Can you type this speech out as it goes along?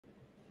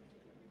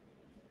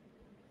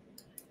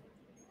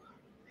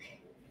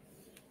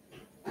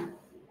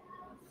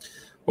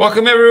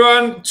Welcome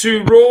everyone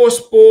to Raw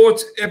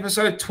Sports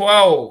episode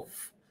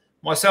 12.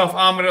 Myself,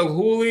 Ahmed El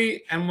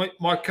Houli, and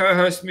my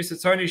co-host,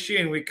 Mr. Tony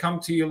Sheehan. We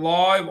come to you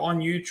live on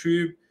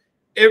YouTube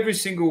every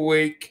single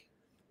week,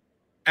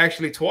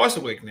 actually twice a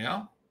week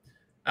now.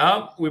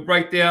 We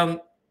break down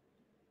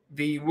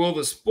the world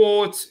of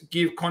sports,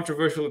 give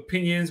controversial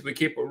opinions. We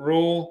keep it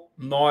raw,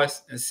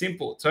 nice, and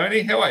simple.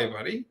 Tony, how are you,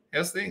 buddy?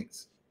 How's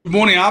things? Good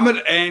morning, Ahmed.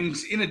 And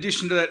in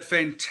addition to that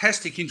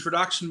fantastic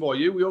introduction by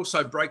you, we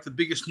also break the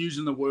biggest news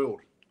in the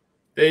world.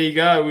 There you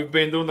go. We've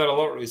been doing that a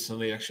lot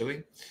recently,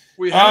 actually.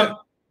 We have.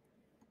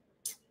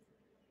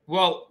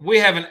 Well, we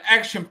have an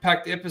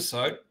action-packed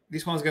episode.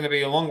 This one's going to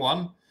be a long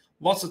one.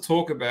 Lots to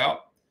talk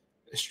about.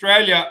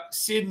 Australia,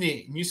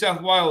 Sydney, New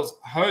South Wales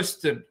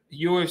hosted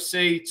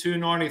UFC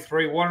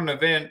 293. What an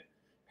event.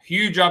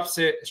 Huge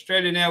upset.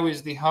 Australia now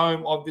is the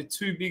home of the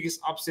two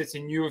biggest upsets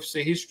in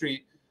UFC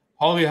history.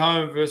 Holly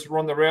Holm versus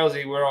Ronda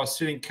Rousey, where I was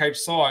sitting cage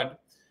side.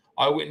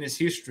 Eyewitness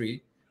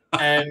history.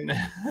 And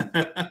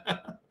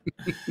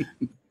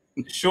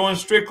Sean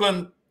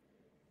Strickland,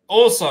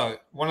 also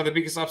one of the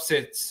biggest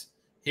upsets.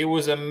 He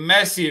was a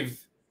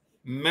massive,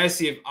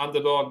 massive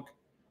underdog.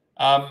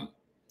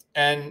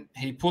 And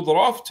he pulled it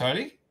off,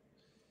 Tony.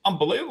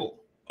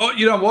 Unbelievable. Oh,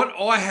 you know what?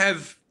 I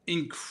have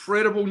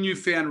incredible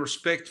newfound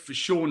respect for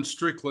Sean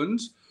Strickland.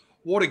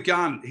 What a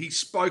gun. He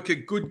spoke a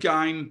good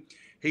game.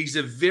 He's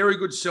a very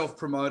good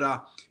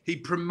self-promoter. He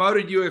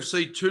promoted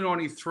UFC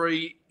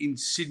 293 in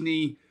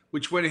Sydney,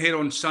 which went ahead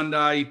on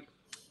Sunday.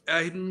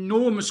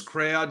 Enormous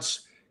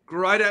crowds,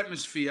 great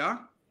atmosphere,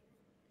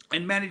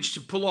 and managed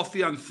to pull off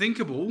the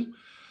unthinkable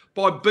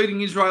by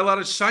beating Israel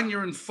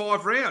Adesanya in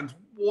 5 rounds.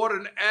 What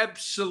an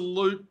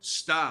absolute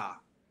star.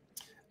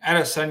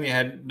 Adesanya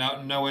had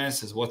no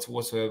answers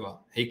whatsoever.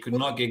 He could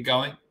not get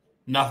going.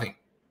 Nothing.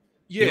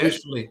 Yeah,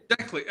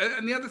 exactly.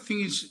 And the other thing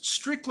is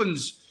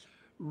Strickland's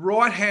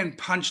right-hand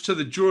punch to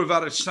the jaw of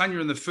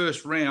Adesanya in the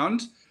first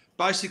round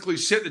basically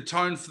set the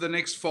tone for the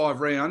next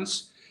 5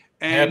 rounds.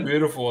 And how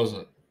beautiful was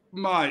it?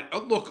 Mate,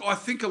 look, I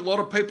think a lot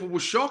of people were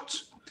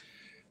shocked.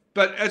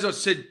 But as I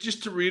said,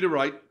 just to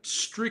reiterate,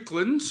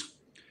 Strickland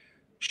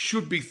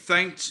should be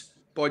thanked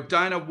by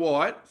Dana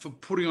White for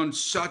putting on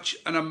such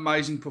an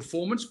amazing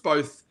performance,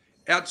 both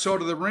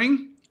outside of the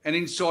ring and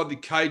inside the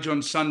cage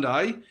on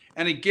Sunday.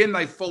 And again,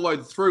 they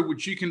followed through,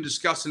 which you can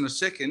discuss in a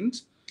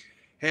second,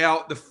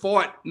 how the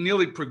fight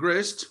nearly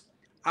progressed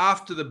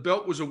after the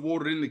belt was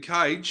awarded in the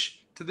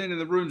cage to then in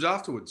the rooms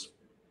afterwards.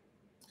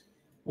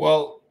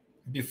 Well,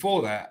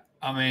 before that,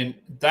 I mean,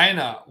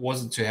 Dana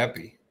wasn't too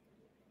happy.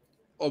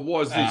 Or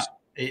was this?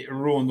 It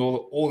ruined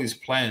all his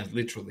plans,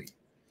 literally.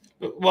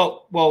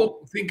 Well,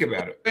 think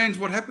about it. Fans,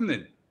 what happened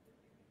then?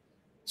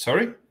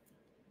 Sorry?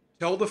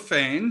 Tell the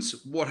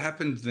fans what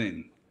happened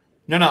then.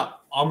 No.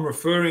 I'm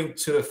referring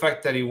to the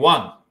fact that he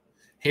won.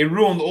 He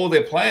ruined all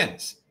their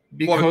plans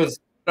because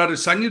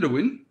Adesanya to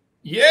win.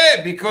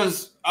 Yeah,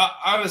 because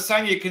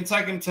Adesanya can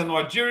take him to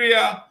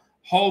Nigeria,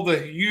 hold a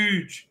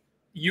huge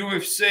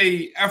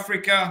UFC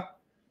Africa,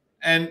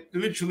 and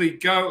literally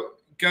go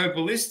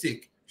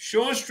ballistic.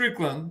 Sean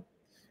Strickland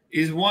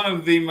is one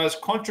of the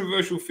most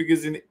controversial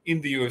figures in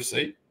the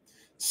UFC,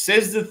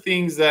 says the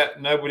things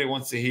that nobody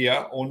wants to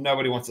hear or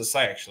nobody wants to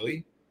say,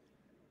 actually.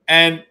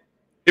 And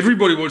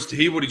everybody wants to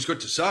hear what he's got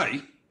to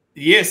say.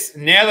 Yes,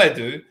 now they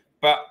do,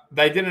 but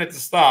they didn't at the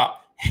start.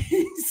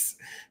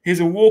 He's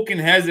a walking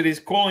hazard.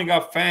 He's calling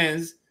up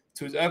fans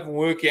to his open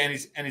workout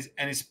and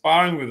he's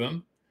sparring with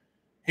them.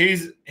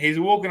 He's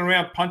walking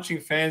around punching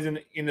fans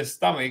in the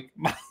stomach.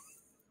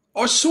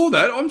 I saw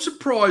that. I'm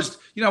surprised.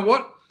 You know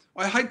what?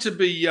 I hate to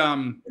be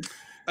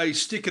a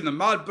stick in the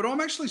mud, but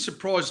I'm actually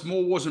surprised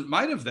more wasn't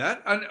made of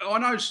that. And I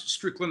know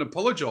Strickland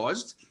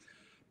apologised,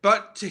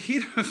 but to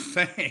hit a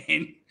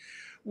fan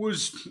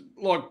was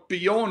like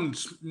beyond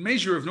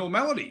measure of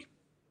normality.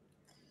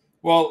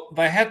 Well,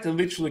 they had to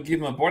literally give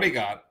him a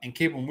bodyguard and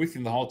keep him with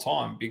him the whole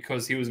time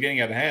because he was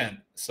getting out of hand.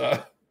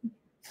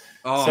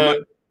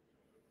 Mate,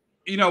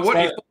 you know what?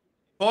 If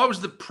I was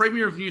the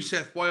Premier of New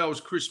South Wales,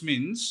 Chris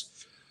Minns,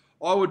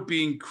 I would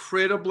be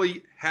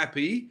incredibly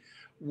happy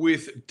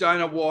with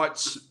Dana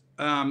White's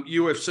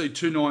UFC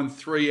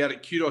 293 out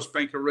at Kudos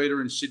Bank Arena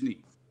in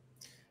Sydney.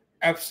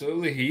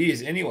 Absolutely, he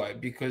is anyway,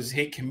 because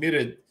he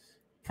committed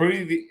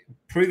pre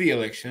the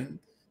election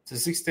to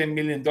 $16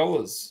 million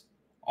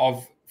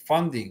of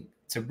funding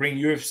to bring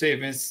UFC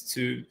events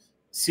to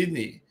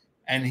Sydney.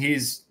 And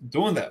he's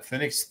doing that for the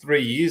next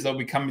 3 years. They'll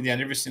be coming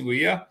down every single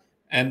year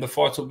and the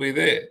fights will be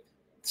there.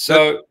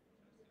 So,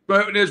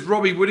 but is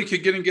Robbie Whittaker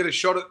going to get a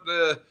shot at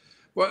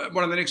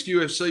one of the next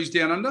UFCs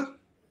down under?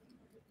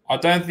 I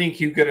don't think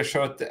he'll get a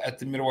shot at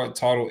the middleweight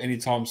title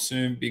anytime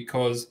soon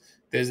because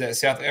there's that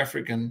South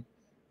African.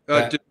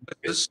 That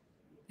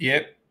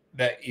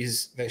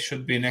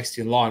should be next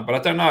in line. But I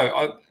don't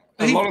know.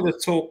 A lot of the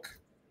talk.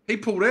 He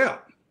pulled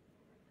out.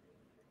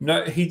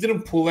 No, he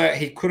didn't pull out.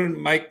 He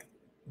couldn't make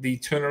the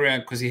turnaround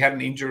because he had an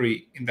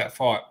injury in that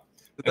fight,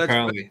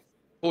 apparently.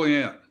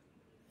 Pulling out.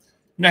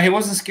 No, he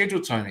wasn't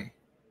scheduled, Tony.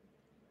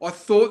 I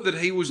thought that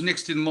he was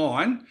next in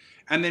line,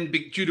 and then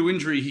due to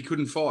injury, he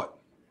couldn't fight.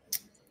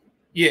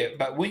 Yeah,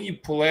 but when you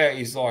pull out,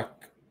 is like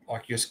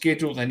you're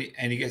scheduled, and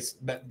he gets.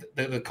 But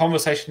the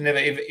conversation never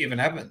even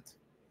happened.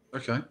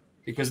 Okay.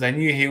 Because they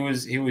knew he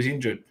was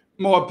injured.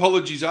 My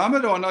apologies,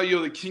 Ahmed. I know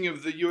you're the king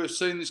of the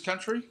UFC in this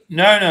country.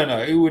 No.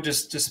 It would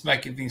just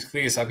making things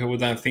clear so people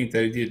don't think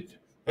that he did.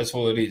 That's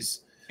all it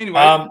is.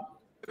 Anyway,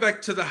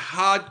 back to the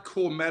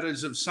hardcore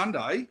matters of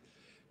Sunday.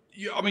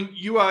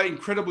 You are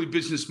incredibly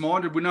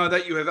business-minded. We know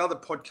that you have other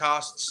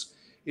podcasts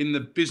in the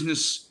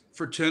business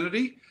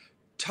fraternity.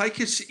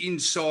 Take us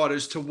inside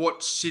as to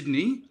what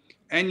Sydney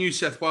and New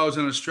South Wales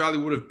and Australia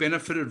would have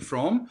benefited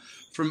from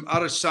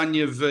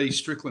Adesanya v.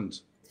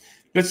 Strickland.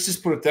 Let's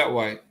just put it that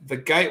way. The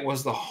gate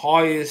was the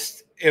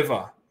highest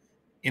ever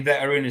in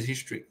that arena's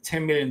history.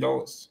 $10 million.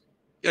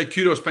 Yeah,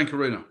 Kudos Bank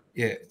Arena.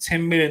 Yeah,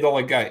 $10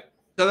 million gate.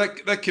 So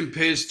that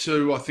compares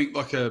to, I think,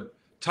 like a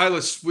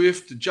Taylor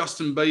Swift,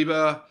 Justin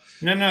Bieber.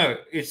 No,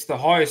 it's the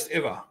highest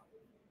ever.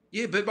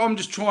 Yeah, but I'm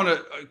just trying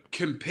to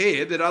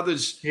compare that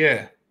others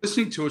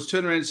listening to us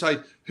turn around and say,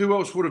 who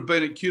else would have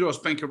been at Kudos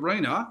Bank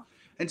Arena?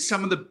 And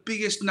some of the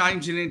biggest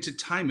names in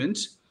entertainment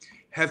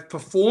have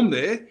performed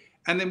there.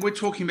 And then we're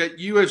talking about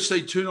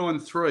UFC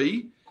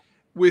 293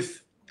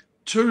 with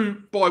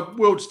two, by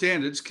world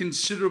standards,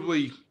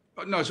 considerably,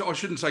 no, I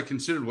shouldn't say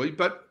considerably,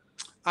 but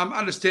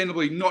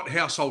understandably not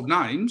household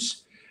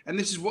names. And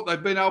this is what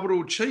they've been able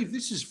to achieve.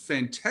 This is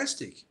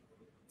fantastic.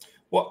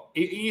 What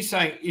are you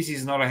saying?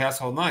 Izzy's not a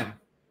household name?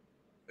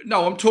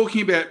 No, I'm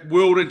talking about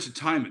world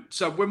entertainment.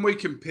 So when we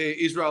compare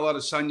Israel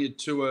Adesanya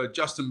to a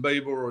Justin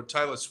Bieber or a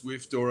Taylor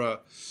Swift or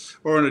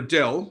an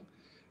Adele,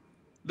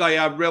 they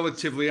are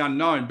relatively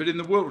unknown. But in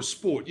the world of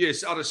sport,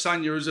 yes,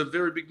 Adesanya is a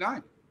very big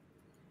name.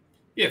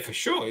 Yeah, for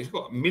sure. He's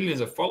got millions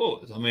of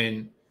followers. I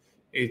mean,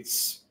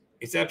 it's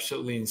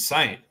absolutely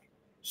insane.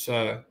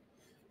 So,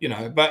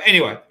 but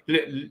anyway,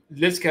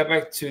 let's go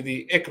back to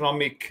the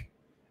economic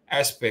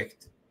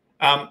aspect.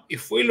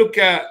 If we look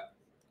at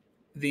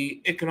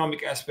the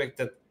economic aspect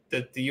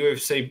that the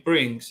UFC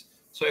brings,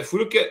 so if we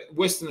look at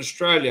Western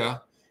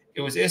Australia, it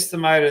was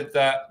estimated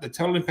that the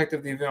total impact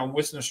of the event on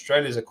Western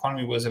Australia's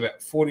economy was about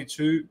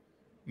 $42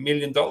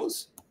 million,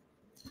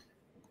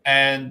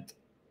 and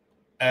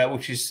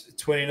which is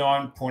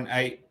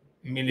 29.8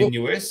 million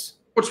US.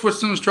 What's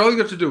Western Australia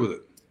got to do with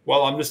it?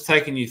 Well, I'm just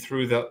taking you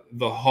through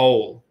the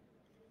whole.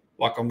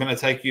 Like, I'm going to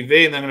take you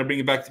there, and I'm going to bring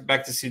you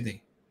back to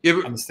Sydney. Yeah,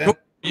 but understand?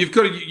 You've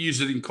got to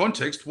use it in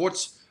context.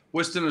 What's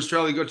Western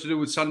Australia got to do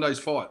with Sunday's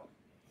fight?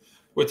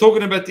 We're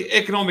talking about the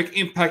economic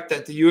impact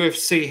that the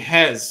UFC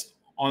has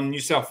on New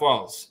South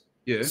Wales.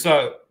 Yeah.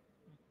 So,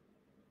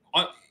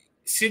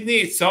 Sydney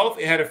itself,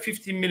 it had a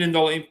 $50 million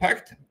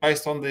impact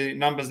based on the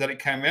numbers that it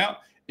came out.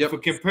 Yep. If we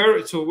compare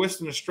it to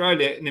Western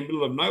Australia in the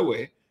middle of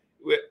nowhere,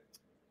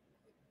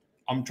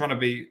 I'm trying to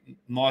be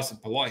nice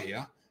and polite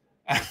here.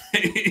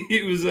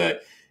 It was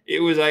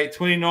a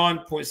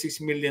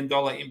 $29.6 million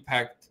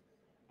impact,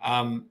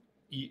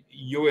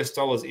 US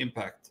dollars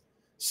impact.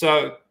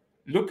 So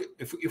look,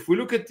 if we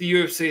look at the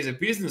UFC as a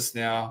business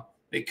now,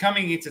 they're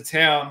coming into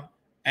town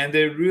and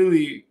they're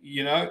really,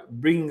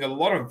 bringing a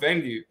lot of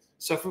value.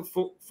 So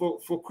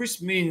for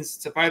Chris Minns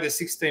to pay the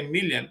 $16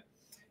 million,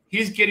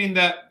 he's getting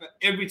that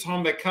every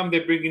time they come,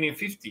 they're bringing in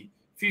 50.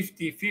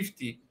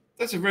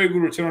 That's a very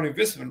good return on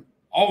investment.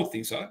 I would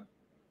think so.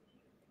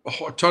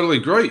 Oh, I totally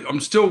agree. I'm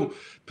still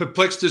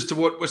perplexed as to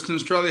what Western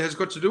Australia has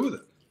got to do with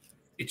it.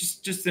 It's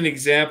just an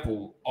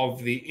example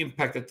of the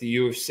impact that the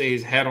UFC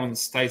has had on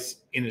states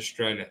in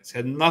Australia. It's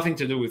had nothing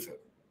to do with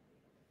it.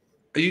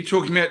 Are you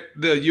talking about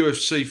the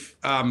UFC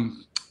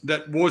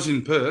that was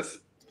in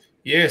Perth?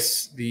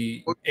 Yes,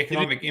 the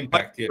economic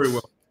impact, yes. Very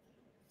well.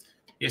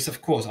 Yes,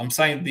 of course. I'm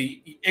saying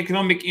the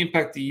economic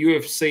impact the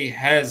UFC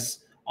has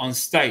on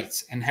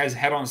states and has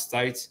had on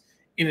states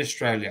in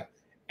Australia.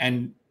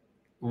 And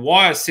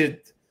why I said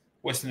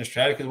Western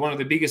Australia, because one of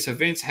the biggest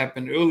events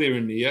happened earlier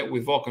in the year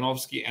with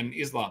Volkanovski and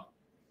Islam.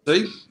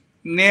 See,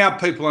 now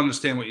people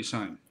understand what you're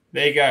saying.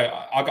 There you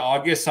go.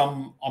 I guess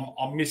I'm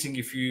missing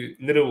a few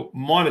little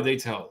minor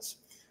details,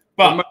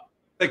 but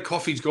that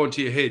coffee's gone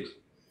to your head.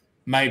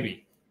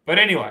 Maybe. But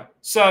anyway,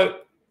 so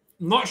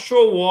not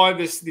sure why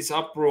this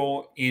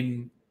uproar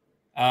in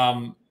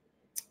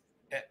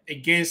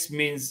against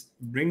Minns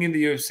bringing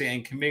the UFC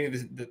and committing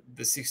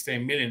the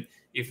 $16 million.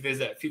 If there's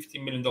that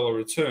 $50 million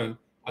return,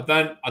 I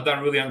don't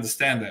really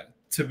understand that,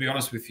 to be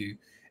honest with you.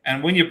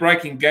 And when you're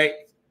breaking gate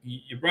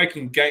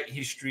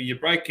history, you're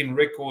breaking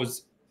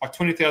records. Like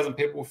 20,000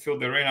 people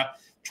filled the arena.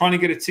 Trying to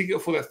get a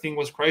ticket for that thing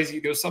was crazy.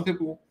 There were some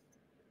people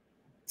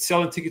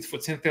selling tickets for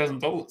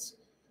 $10,000.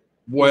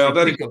 Wow,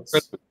 that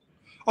is.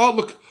 Oh,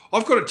 look,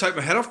 I've got to take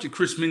my hat off to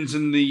Chris Minns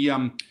and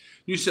the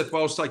New South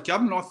Wales State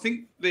Government. I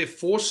think their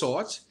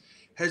foresight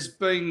has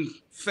been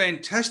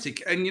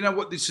fantastic. And you know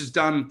what this has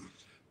done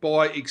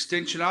by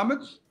extension, Ahmed?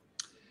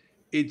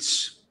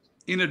 It's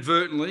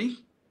inadvertently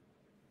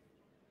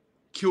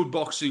killed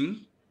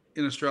boxing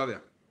in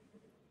Australia.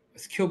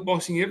 It's killed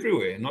boxing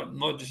everywhere,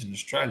 not just in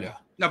Australia.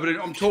 No, but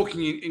I'm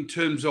talking in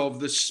terms of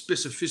the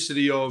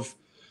specificity of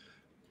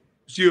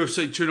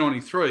UFC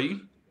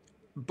 293.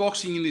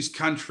 Boxing in this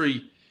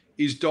country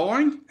is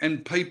dying,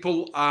 and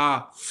people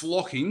are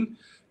flocking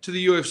to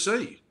the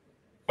UFC.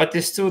 But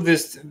there's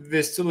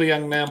still a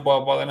young man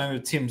by the name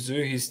of Tim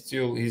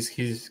Tszyu.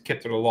 He's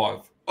kept it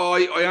alive.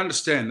 I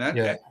understand that.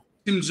 Yeah.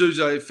 Tim Tszyu's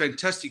a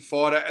fantastic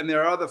fighter, and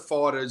there are other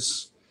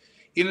fighters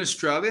in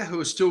Australia who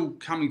are still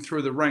coming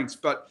through the ranks.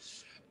 But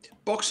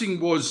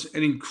boxing was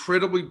an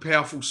incredibly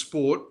powerful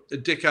sport a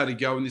decade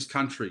ago in this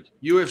country.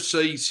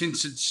 UFC,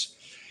 since its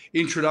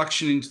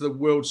introduction into the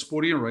world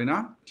sporting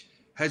arena,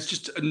 has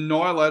just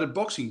annihilated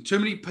boxing. Too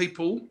many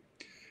people,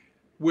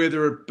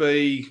 whether it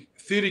be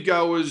theatre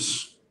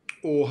goers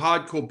or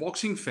hardcore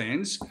boxing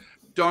fans,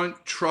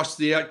 don't trust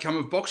the outcome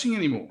of boxing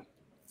anymore.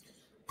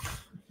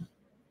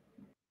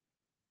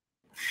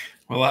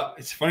 Well,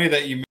 it's funny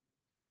that you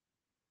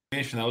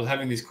mentioned. I was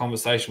having this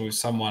conversation with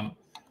somebody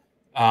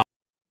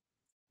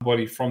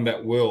from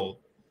that world,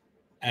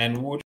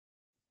 and would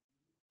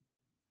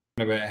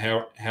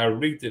about how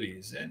rigged it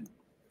is. And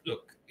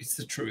look, it's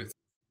the truth.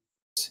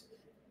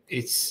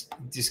 It's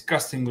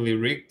disgustingly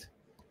rigged.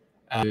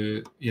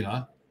 To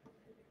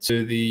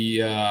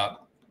the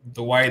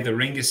way the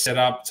ring is set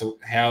up, to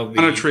how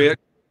the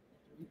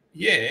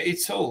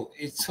it's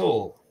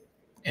all.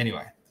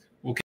 Anyway,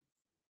 we'll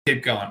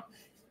keep going.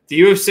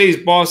 The UFC's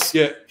boss,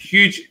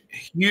 huge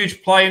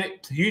play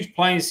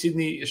in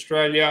Sydney,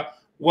 Australia.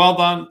 Well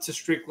done to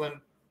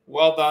Strickland.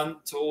 Well done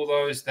to all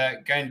those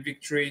that gained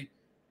victory.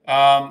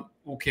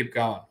 We'll keep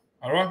going.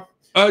 All right.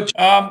 And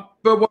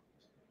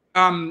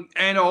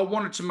I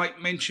wanted to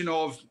make mention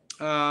of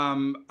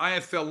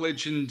AFL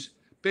legend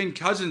Ben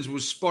Cousins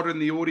was spotted in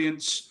the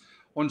audience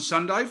on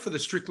Sunday for the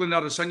Strickland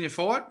Adesanya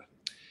fight.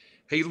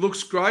 He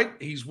looks great.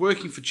 He's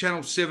working for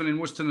Channel 7 in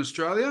Western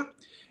Australia.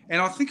 And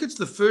I think it's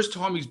the first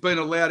time he's been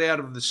allowed out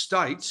of the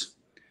States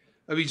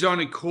of his own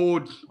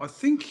accord, I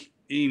think,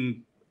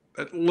 in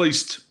at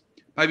least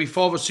maybe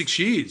 5 or 6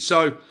 years.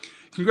 So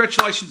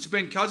congratulations to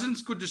Ben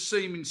Cousins. Good to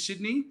see him in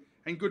Sydney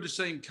and good to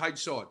see him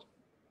cage-side.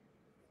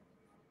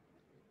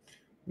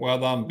 Well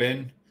done,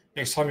 Ben.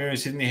 Next time you're in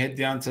Sydney, head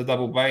down to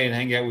Double Bay and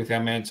hang out with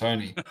our man,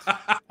 Tony.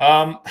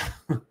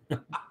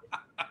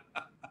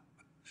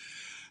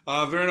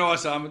 Very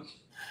nice, Ahmed.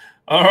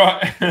 All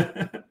right.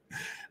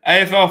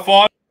 AFL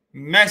Finals,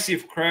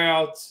 massive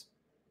crowds,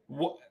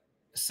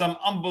 some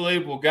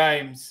unbelievable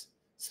games,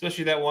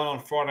 especially that one on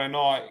Friday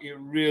night. It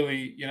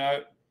really,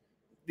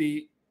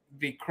 the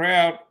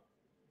crowd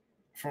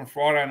from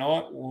Friday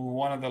night were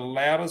one of the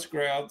loudest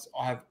crowds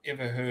I have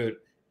ever heard.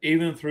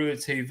 Even through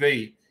the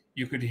TV,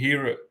 you could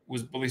hear it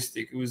was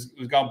ballistic. It was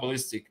going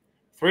ballistic.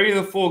 3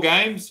 of the 4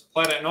 games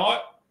played at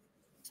night.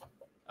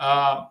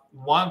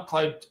 One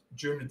played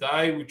during the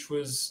day, which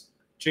was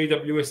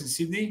GWS in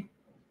Sydney.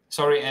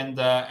 Sorry, and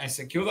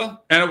St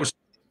Kilda. And it was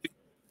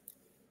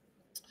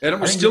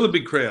still a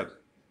big crowd.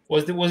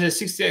 Was there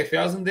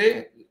 68,000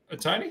 there,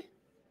 Tony?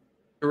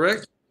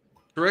 Correct.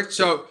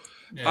 So,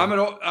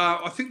 yeah.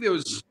 I think there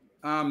was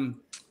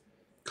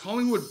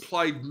Collingwood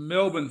played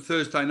Melbourne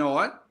Thursday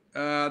night.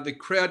 The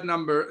crowd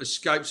number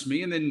escapes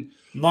me, and then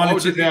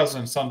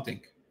 92,000 something.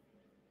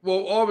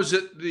 Well, I was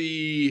at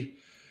the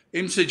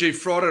MCG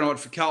Friday night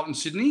for Carlton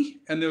Sydney,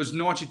 and there was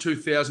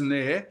 92,000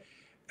 there,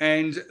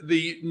 and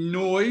the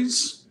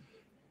noise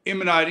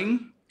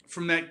emanating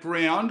from that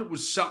ground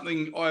was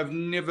something I have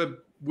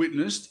never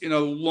witnessed in a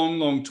long,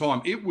 long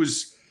time. It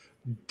was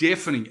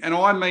deafening, and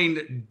I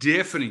mean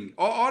deafening.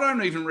 I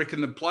don't even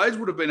reckon the players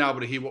would have been able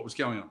to hear what was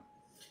going on.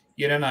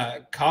 You don't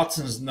know,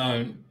 Carlton's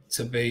known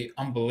to be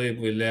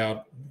unbelievably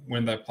loud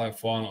when they play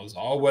finals.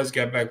 I always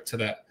go back to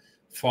that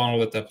final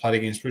that they played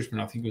against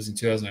Richmond. I think it was in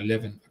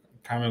 2011.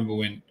 I can't remember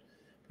when,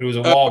 but it was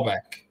a while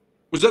back.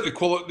 Was that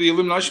the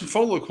elimination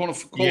final or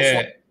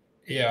qualifying?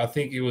 Yeah. I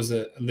think it was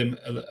a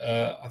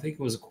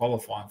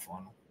qualifying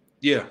final.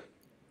 Yeah.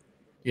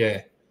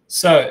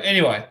 So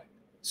anyway,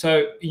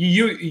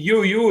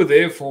 you were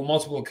there for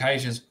multiple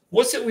occasions.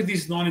 What's it with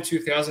this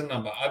 92,000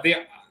 number? Are the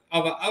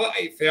other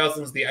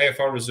 8,000s the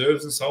AFL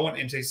reserves and so on,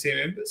 MCC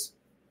members?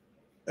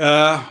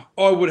 I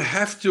would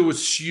have to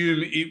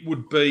assume it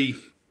would be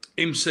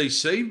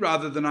MCC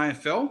rather than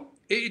AFL.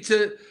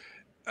 And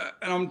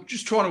I'm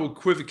just trying to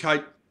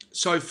equivocate.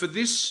 So for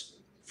this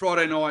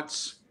Friday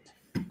night's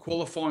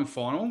qualifying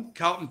final,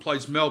 Carlton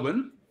plays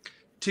Melbourne.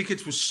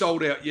 Tickets were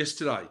sold out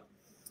yesterday.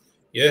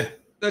 Yeah.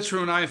 That's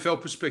from an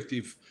AFL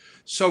perspective.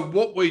 So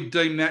what we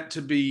deem that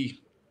to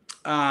be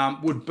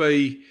would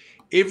be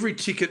every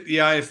ticket the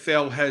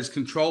AFL has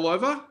control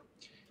over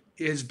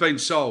has been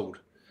sold.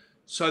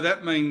 So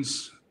that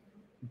means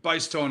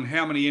based on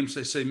how many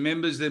MCC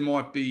members, there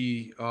might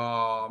be,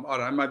 I don't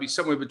know, maybe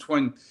somewhere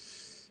between,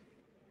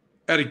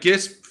 at a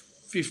guess,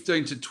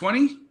 15 to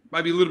 20,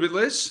 maybe a little bit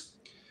less.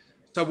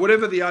 So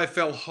whatever the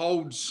AFL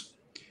holds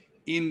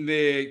in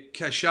their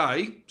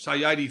cachet,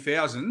 say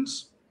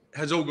 80,000s,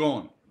 has all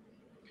gone.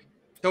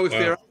 So if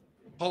there are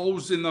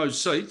holes in those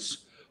seats,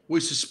 we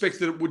suspect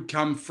that it would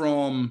come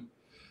from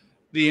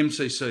the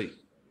MCC.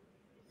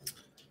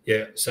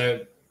 Yeah,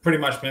 so pretty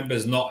much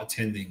members not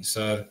attending.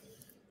 So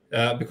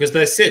because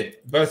they said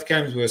both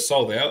games were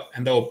sold out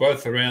and they were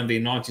both around the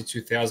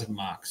 92,000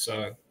 mark.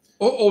 So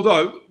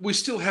Although we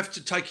still have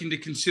to take into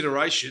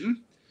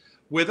consideration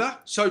whether,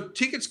 so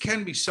tickets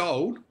can be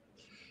sold,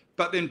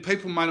 but then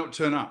people may not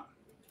turn up.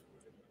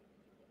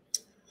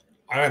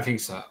 I don't think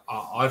so.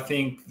 I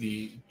think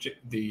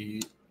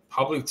the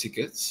public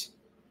tickets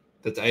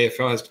that the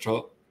AFL has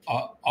control,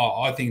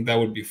 I think that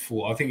would be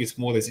full. I think it's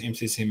more there's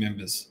MCC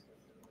members.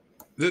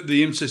 The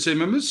MCC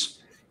members?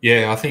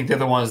 Yeah, I think they're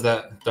the ones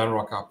that don't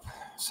rock up.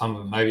 Some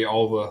of them, maybe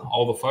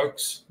older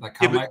folks that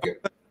can't make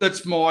it.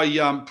 That's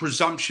my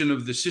presumption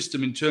of the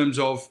system in terms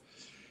of,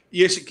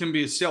 yes, it can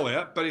be a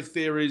sellout, but if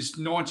there is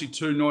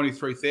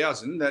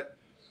 93,000, that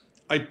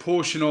a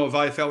portion of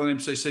AFL and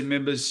MCC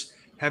members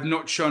have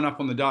not shown up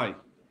on the day.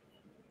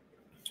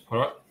 All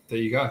right, there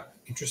you go.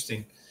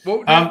 Interesting.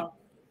 Well,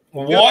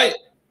 why?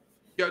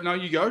 No,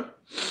 you go.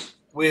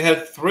 We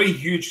had 3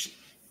 huge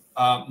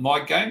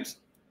night games.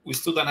 We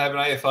still don't have an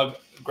AFL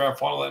Grand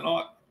Final that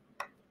night.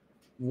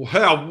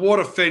 Wow, what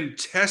a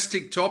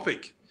fantastic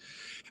topic.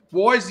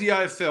 Why is the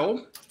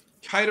AFL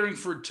catering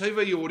for a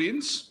TV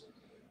audience?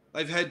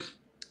 They've had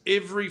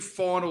every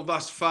final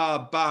thus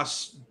far, bar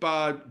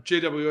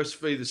GWS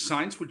v the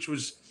Saints, which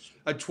was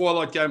a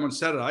twilight game on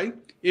Saturday.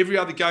 Every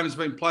other game has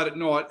been played at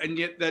night, and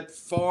yet that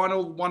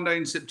final one day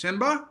in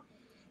September,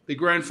 the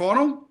grand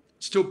final,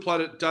 still played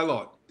at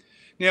daylight.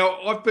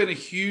 Now, I've been a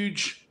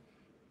huge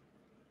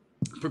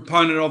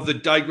proponent of the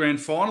day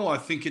grand final. I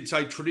think it's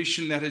a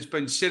tradition that has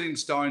been set in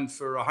stone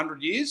for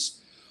 100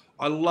 years.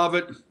 I love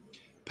it.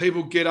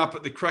 People get up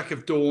at the crack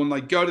of dawn. They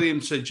go to the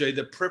MCG.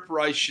 The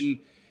preparation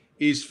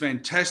is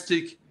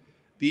fantastic.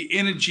 The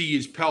energy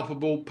is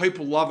palpable.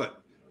 People love it.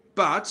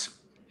 But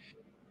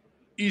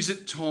is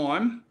it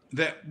time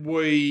that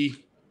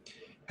we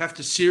have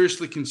to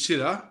seriously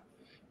consider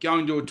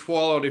going to a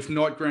twilight, if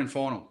night, grand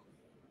final?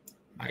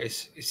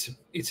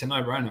 It's a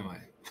no-brainer,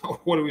 mate.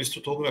 What are we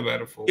still talking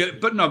about it for? Yeah,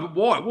 but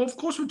why? Well, of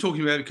course we're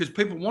talking about it because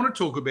people want to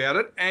talk about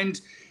it. And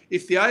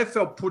if the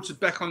AFL puts it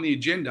back on the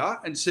agenda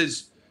and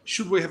says,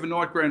 should we have a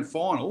night grand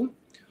final?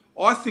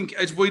 I think,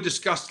 as we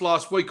discussed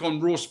last week on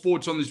Raw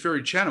Sports on this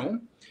very channel,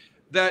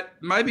 that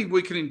maybe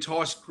we can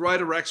entice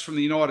greater acts from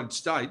the United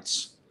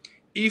States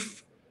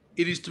if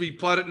it is to be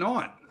played at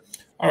night.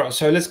 All right,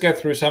 so let's go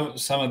through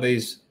some of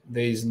these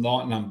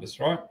night numbers,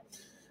 right?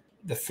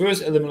 The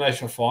first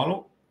elimination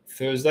final,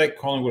 Thursday,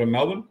 Collingwood and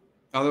Melbourne.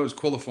 Oh, that was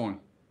qualifying.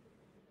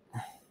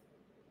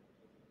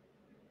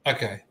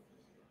 Okay.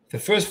 The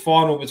first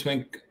final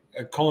between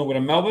Collingwood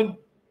and Melbourne,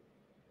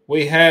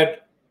 we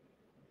had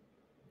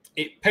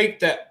it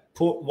peaked at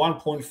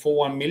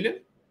 1.41 million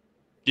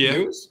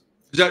viewers.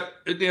 Is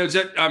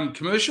that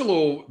commercial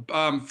or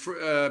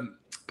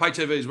pay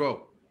TV as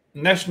well?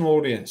 National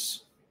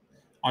audience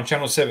on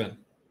Channel 7.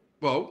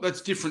 Well, that's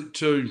different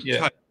to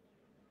tape.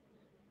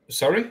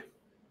 Sorry?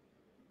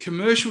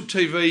 Commercial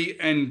TV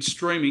and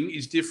streaming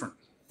is different.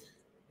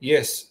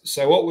 Yes.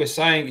 So what we're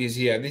saying is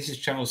here, this is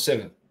Channel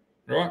 7,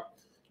 right?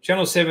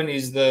 Channel 7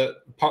 is the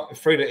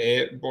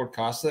free-to-air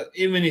broadcaster.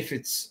 Even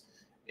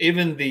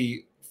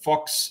the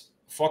Fox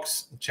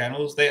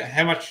channels,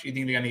 how much do you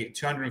think they're going to get?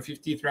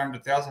 250,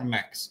 300,000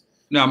 max?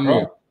 No, more.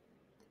 Right?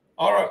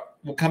 All right.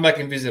 We'll come back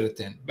and visit it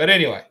then. But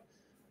anyway,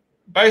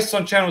 based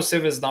on Channel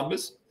 7's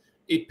numbers,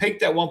 it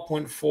peaked at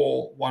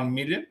 1.41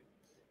 million.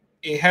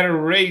 It had a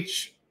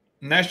reach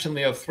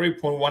nationally of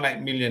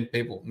 3.18 million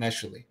people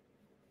nationally,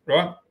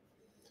 right?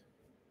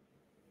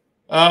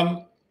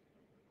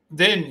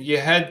 Then you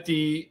had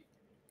the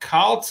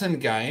Carlton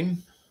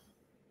game.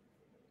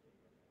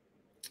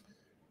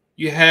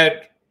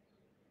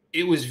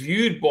 It was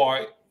viewed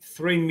by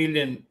 3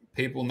 million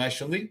people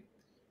nationally.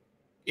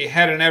 It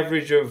had an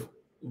average of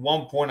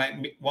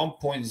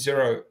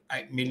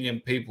 1.08 million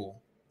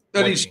people.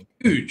 That watching. Is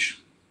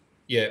huge.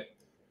 Yeah.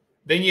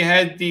 Then you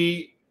had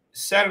the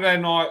Saturday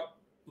night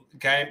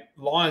game,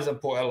 Lions and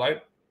Port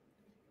Adelaide.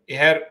 It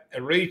had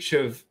a reach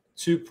of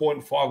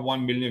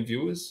 2.51 million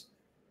viewers,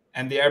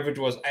 and the average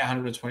was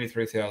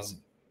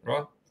 823,000,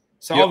 right?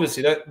 So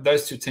obviously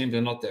those two teams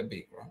are not that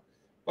big, right?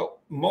 But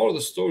more of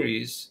the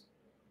story is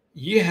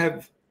you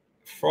have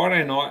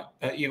Friday night,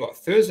 you got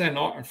Thursday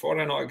night and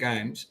Friday night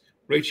games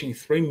reaching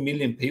 3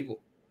 million people.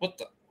 What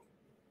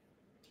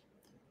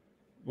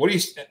do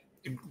you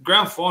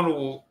grand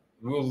final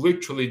will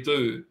literally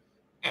do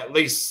at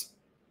least,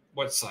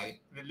 let's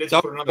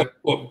put another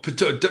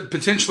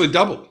potentially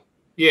double.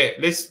 Yeah,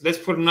 let's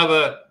put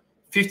another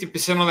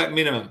 50% on that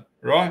minimum,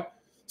 right?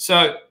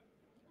 So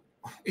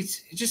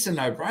it's just a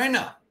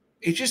no-brainer.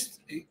 It just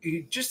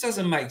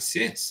doesn't make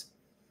sense.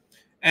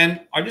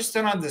 And I just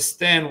don't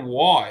understand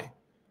why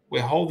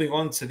we're holding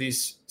on to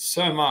this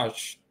so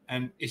much,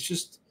 and it's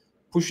just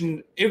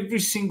pushing every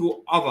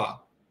single other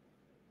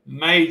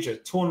major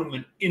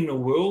tournament in the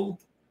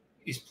world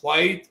is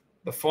played.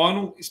 The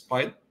final is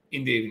played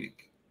in the evening.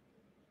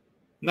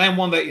 Name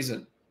one that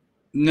isn't.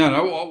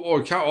 No,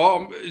 I can't.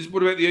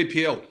 What about the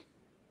EPL?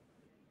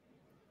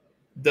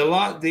 The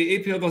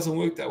EPL doesn't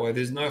work that way.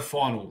 There's no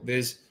final.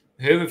 There's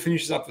whoever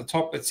finishes up the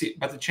top, that's it.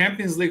 But the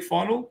Champions League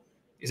final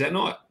is at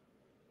night.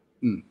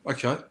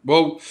 Okay.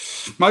 Well,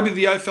 maybe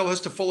the AFL has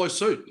to follow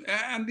suit.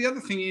 And the other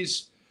thing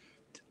is,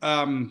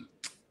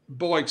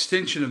 by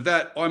extension of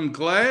that, I'm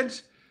glad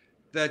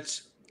that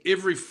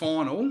every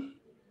final,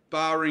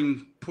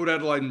 barring Port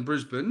Adelaide and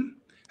Brisbane,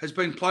 has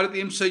been played at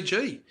the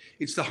MCG.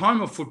 It's the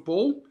home of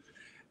football.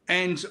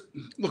 And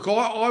look,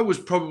 I was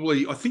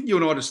probably, I think you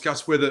and I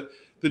discussed whether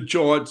the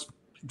Giants,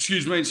 and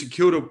St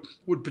Kilda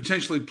would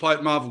potentially play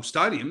at Marvel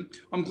Stadium.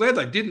 I'm glad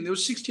they didn't. There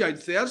was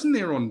 68,000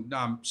 there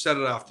on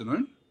Saturday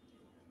afternoon.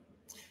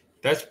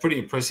 That's pretty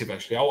impressive,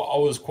 actually. I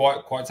was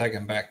quite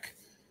taken back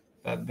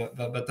that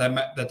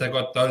they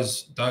got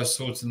those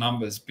sorts of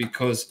numbers,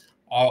 because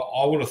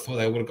I would have thought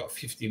they would have got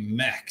 50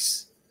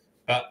 max,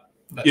 but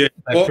they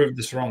proved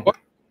this wrong.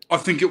 I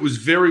think it was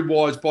very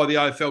wise by the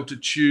AFL to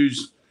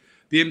choose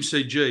the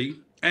MCG,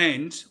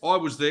 and I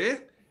was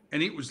there,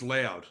 and it was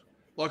loud.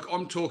 Like,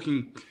 I'm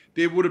talking,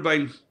 there would have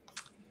been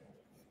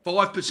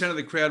 5% of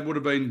the crowd would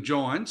have been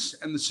Giants,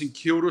 and the St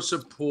Kilda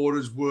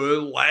supporters were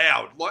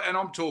loud. And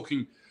I'm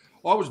talking,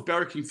 I was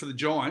barracking for the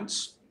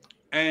Giants,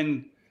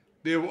 and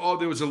there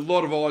was a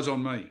lot of eyes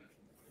on me.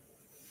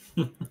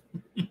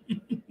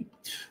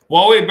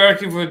 Why were you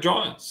barracking for the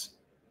Giants?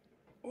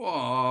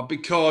 Oh,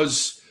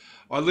 because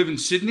I live in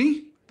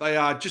Sydney. They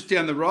are just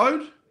down the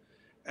road,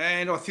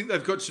 and I think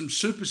they've got some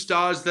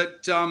superstars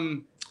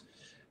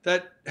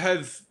that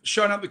have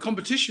shown up the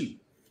competition.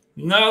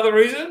 No other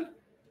reason?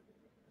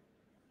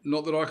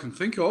 Not that I can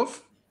think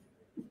of.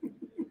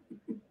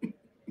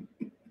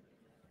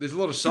 There's a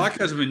lot of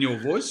sarcasm in your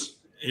voice.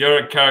 You're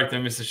a character,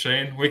 Mr.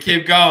 Sheen. We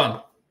keep going.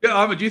 Yeah,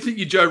 Ahmed, do you think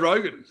you're Joe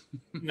Rogan?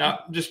 No,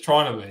 I'm just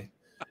trying to be.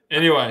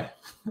 Anyway,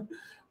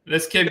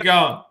 let's keep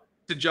going.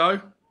 To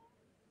Joe.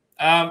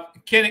 Ken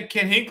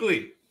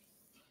Hinkley.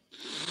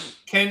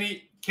 Can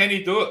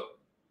he do it?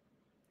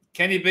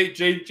 Can he beat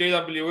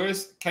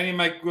GWS? Can he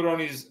make good on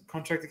his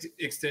contract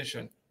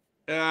extension?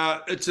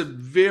 It's a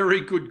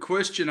very good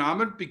question,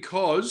 Ahmed,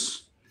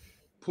 because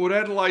Port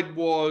Adelaide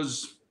were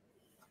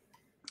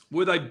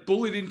they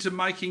bullied into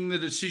making the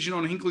decision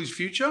on Hinkley's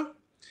future?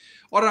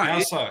 I don't know. How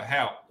so?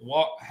 How?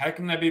 What? How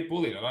can they be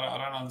bullied? I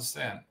don't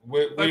understand.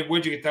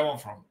 Where'd you get that one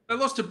from? They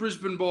lost to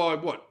Brisbane by,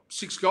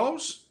 6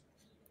 goals?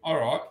 All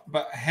right.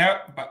 But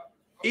how? But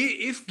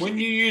when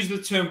you use the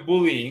term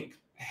bullying,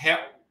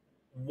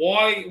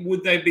 why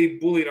would they be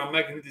bullied on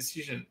making the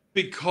decision?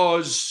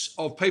 Because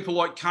of people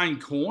like Kane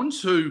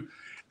Corns, who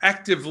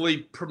actively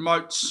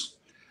promotes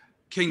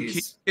Ken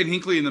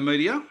Hinkley in the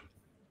media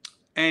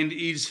and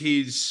is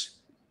his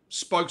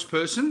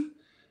spokesperson.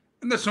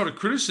 And that's not a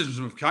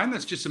criticism of Kane,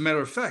 that's just a matter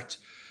of fact.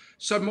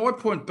 So my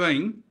point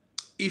being,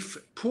 if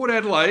Port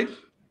Adelaide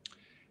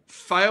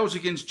fails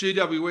against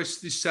GWS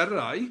this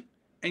Saturday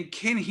and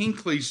Ken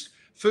Hinkley's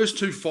first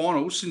 2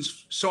 finals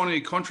since signing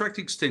a contract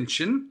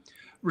extension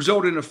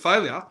result in a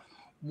failure,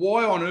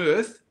 why on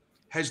earth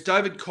has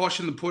David Koch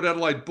and the Port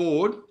Adelaide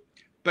board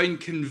been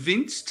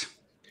convinced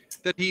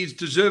that he is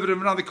deserving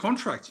of another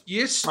contract?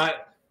 Yes,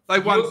 they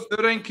won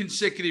 13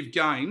 consecutive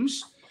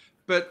games,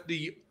 but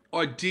the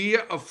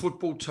idea of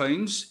football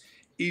teams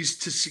is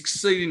to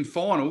succeed in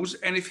finals.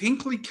 And if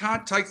Hinkley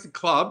can't take the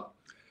club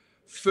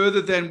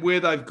further than where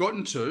they've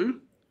gotten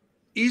to,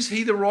 is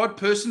he the right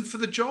person for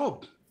the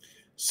job?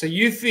 So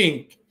you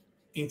think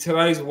in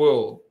today's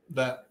world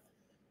that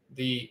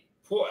the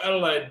Port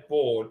Adelaide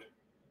board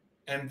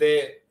and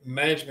their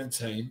management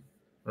team,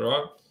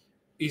 right,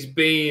 is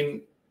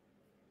being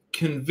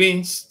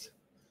convinced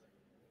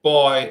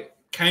by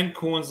Kane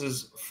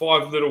Corns'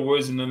 5 little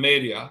words in the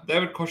media?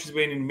 David Koch has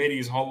been in the media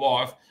his whole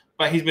life,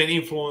 but he's been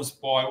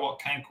influenced by what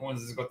Kane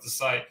Corns has got to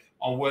say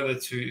on whether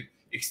to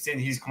extend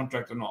his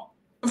contract or not.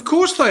 Of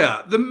course they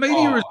are. The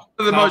media is one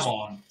of the most... Come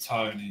on,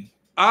 Tony.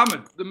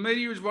 Ahmed, the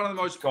media is one of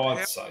the most...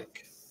 God's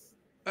sake.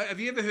 Have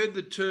you ever heard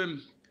the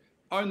term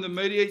own the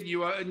media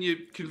and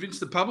you convince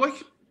the public?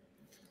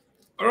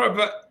 All right,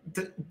 but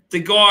the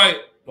guy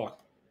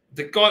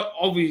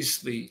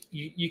obviously,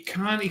 you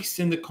can't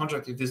extend the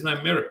contract if there's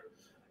no merit.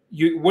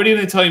 What are you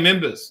going to tell your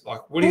members?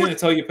 What are you going to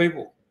tell your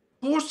people?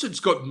 Of course it's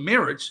got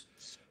merit,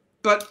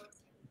 but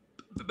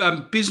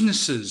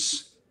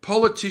businesses,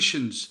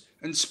 politicians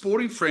and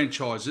sporting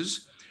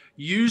franchises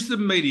use the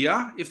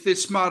media, if they're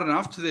smart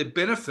enough, to their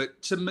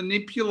benefit to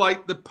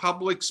manipulate the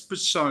public's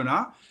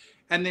persona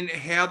and then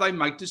how they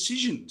make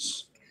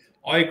decisions.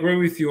 I agree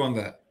with you on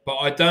that, but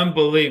I don't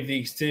believe the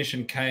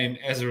extension came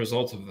as a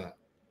result of that.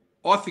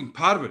 I think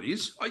part of it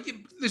is,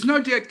 there's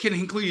no doubt Ken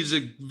Hinkley is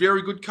a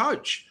very good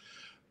coach.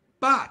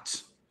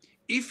 But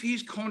if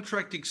his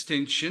contract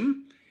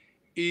extension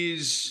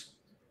is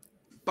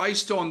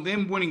based on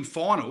them winning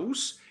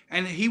finals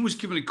and he was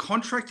given a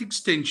contract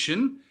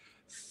extension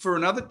for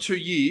another 2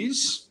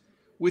 years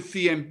with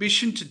the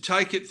ambition to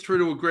take it through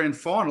to a grand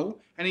final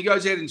and he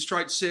goes out in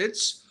straight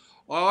sets,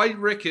 I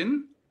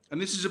reckon, and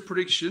this is a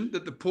prediction,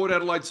 that the Port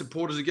Adelaide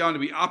supporters are going to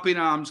be up in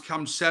arms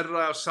come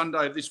Saturday or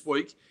Sunday of this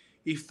week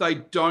if they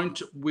don't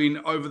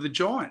win over the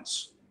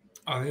Giants.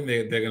 I think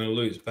they're going to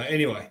lose. But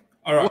anyway,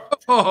 all right.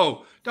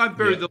 Whoa, don't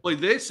bury the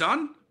lead there,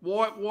 son.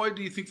 Why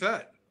do you think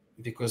that?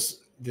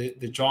 Because the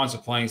Giants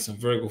are playing some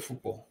very good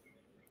football.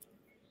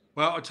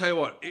 Well, I'll tell you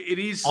what, it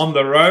is... On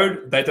the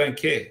road, they don't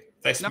care.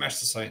 They smash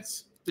the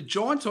Saints. The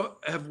Giants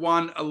have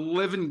won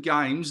 11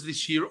 games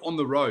this year on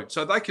the road,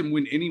 so they can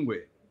win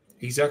anywhere.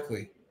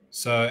 Exactly.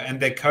 So, and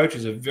their coach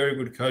is a very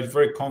good coach,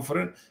 very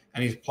confident,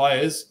 and his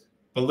players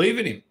believe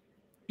in him.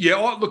 Yeah,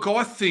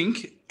 I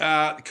think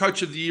the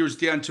coach of the year is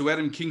down to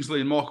Adam Kingsley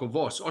and Michael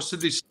Voss. I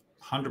said this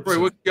 100%. 3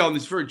 weeks ago on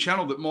this very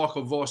channel that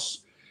Michael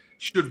Voss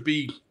should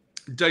be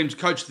deemed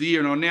coach of the year,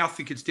 and I now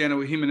think it's down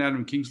to him and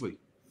Adam Kingsley.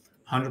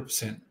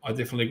 100%. I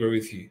definitely agree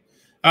with you.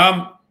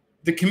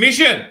 The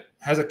commission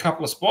has a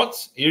couple of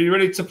spots. Are you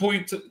ready to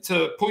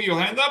put your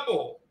hand up,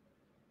 or?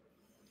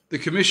 The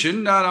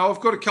commission? No,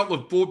 I've got a couple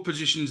of board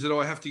positions that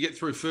I have to get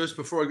through first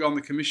before I go on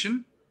the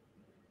commission.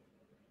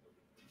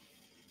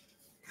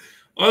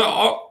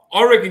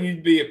 I reckon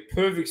you'd be a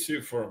perfect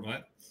suit for it,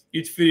 mate.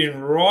 You'd fit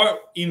in right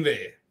in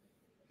there.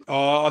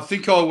 I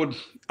think I would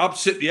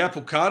upset the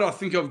apple cart. I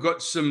think I've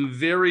got some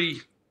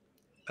very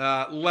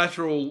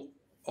lateral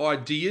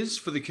ideas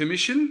for the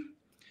commission.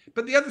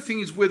 But the other thing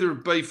is whether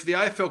it be for the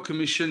AFL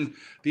Commission,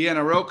 the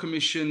NRL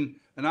Commission,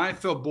 an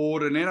AFL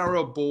board, an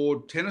NRL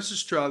board, Tennis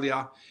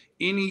Australia,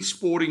 any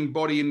sporting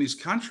body in this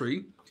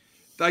country,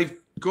 they've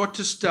got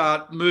to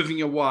start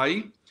moving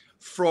away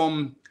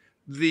from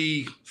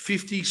the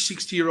 50,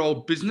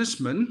 60-year-old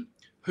businessman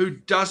who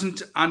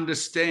doesn't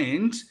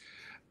understand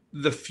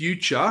the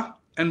future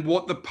and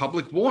what the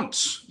public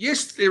wants.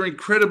 Yes, they're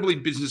incredibly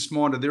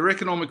business-minded. They're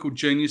economical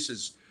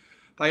geniuses.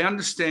 They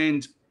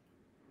understand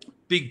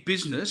big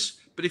business,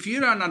 but if you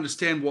don't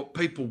understand what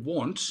people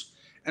want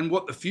and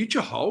what the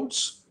future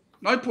holds,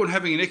 no point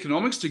having an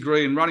economics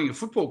degree and running a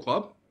football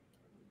club.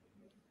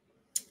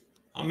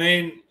 I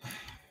mean,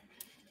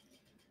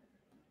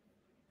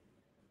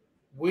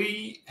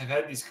 we have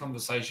had this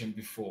conversation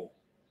before.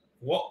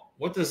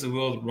 What does the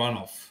world run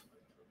off?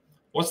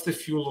 What's the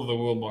fuel of the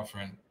world, my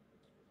friend?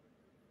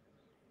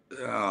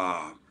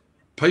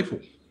 People.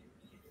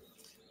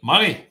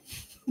 Money.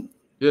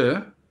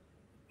 Yeah.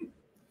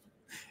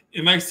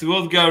 It makes the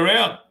world go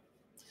around.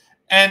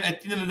 And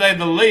at the end of the day,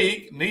 the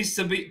league needs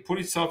to put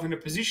itself in a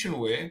position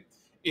where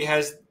it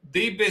has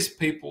the best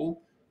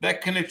people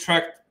that can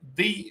attract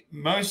the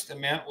most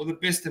amount or the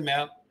best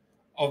amount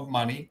of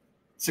money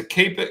to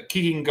keep it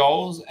kicking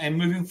goals and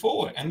moving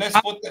forward. And that's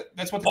what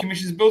the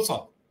commission is built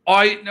on.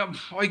 I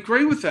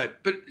agree with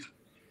that, but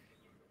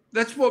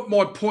that's what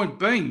my point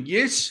being.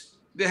 Yes,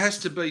 there has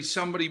to be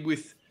somebody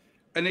with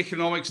an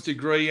economics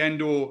degree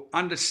and or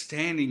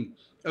understanding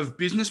of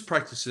business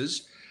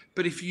practices.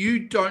 But if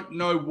you don't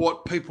know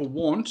what people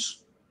want,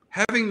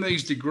 having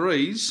these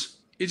degrees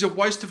is a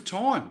waste of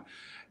time.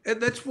 And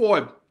that's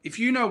why if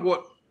you know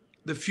what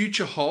the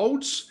future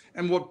holds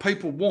and what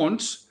people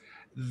want,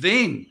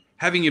 then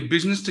having a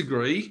business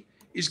degree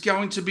is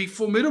going to be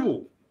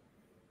formidable.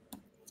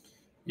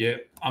 Yeah,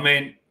 I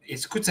mean,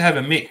 it's good to have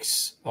a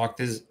mix.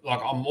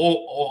 I'm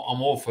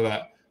all for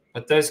that.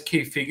 But those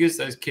key figures,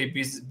 those key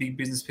big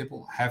business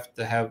people have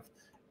to have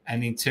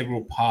an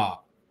integral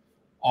part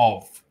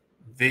of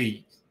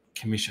the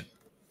commission.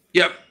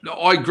 Yep, no,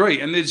 I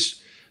agree. And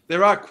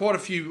there are quite a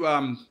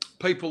few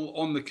people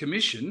on the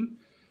commission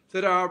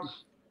that are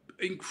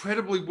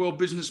incredibly well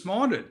business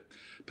minded.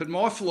 But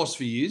my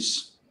philosophy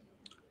is,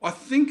 I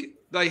think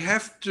they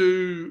have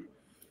to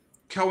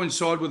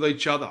coincide with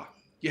each other.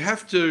 You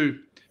have to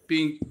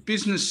be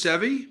business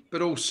savvy,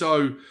 but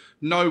also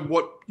know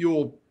what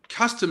your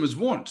customers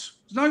want.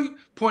 There's no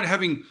point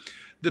having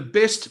the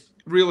best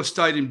real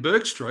estate in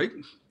Bourke Street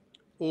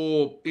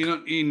or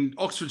in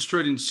Oxford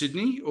Street in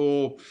Sydney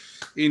or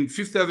in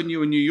Fifth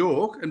Avenue in New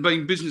York and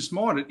being business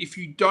minded if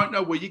you don't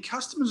know where your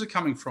customers are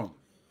coming from.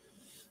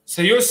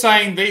 So you're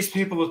saying these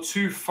people are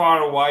too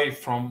far away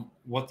from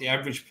what the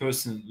average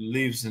person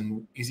lives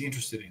and is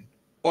interested in?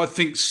 I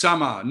think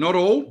some are, not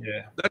all.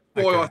 Yeah. That's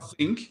why I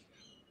think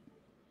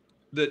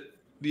that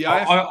the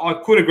AFL,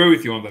 I could agree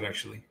with you on that,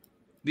 actually.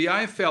 The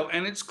AFL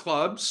and its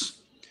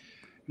clubs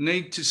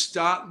need to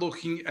start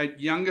looking at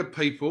younger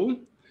people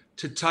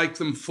to take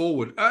them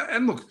forward.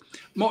 And look,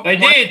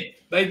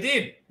 They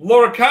did.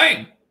 Laura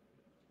Kane.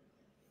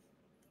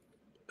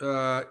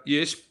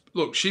 Yes.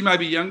 Look, she may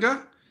be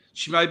younger,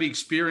 she may be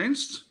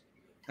experienced,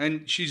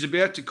 and she's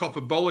about to cop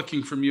a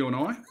bollocking from you and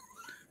I.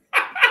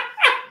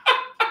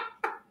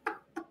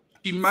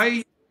 She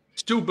may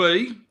still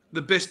be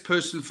the best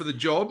person for the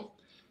job,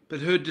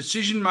 but her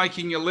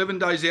decision-making 11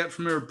 days out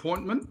from her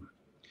appointment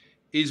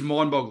is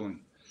mind-boggling.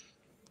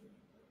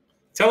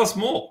 Tell us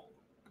more.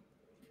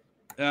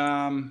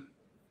 I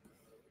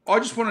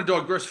just want to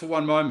digress for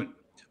one moment.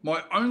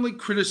 My only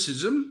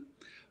criticism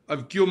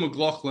of Gil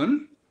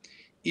McLachlan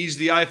is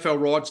the AFL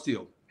rights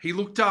deal. He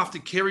looked after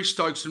Kerry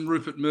Stokes and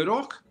Rupert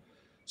Murdoch.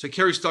 So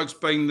Kerry Stokes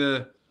being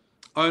the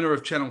owner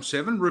of Channel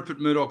 7, Rupert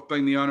Murdoch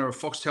being the owner of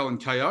Foxtel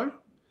and KO.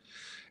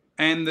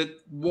 And that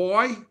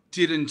why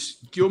didn't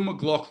Gil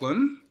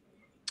McLachlan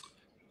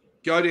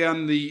go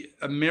down the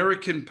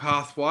American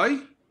pathway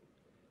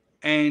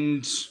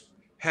and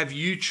have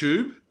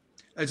YouTube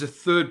as a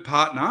third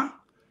partner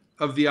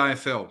of the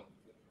AFL?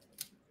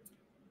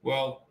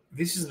 Well,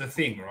 this is the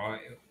thing, right?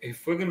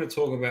 If we're going to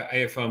talk about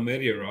AFL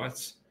media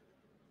rights,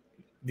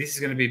 this is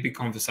going to be a big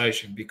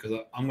conversation because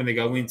I'm going to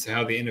go into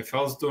how the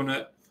NFL's doing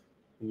it,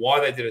 why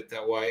they did it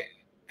that way,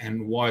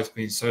 and why it's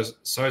been so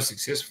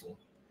successful.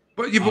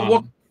 But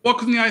what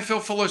couldn't the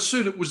AFL follow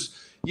suit? It was,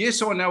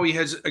 yes, I know he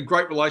has a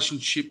great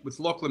relationship with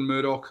Lachlan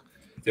Murdoch.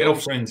 They're all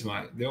friends,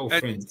 mate. They're all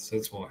friends.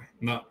 That's why.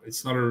 No,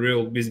 it's not a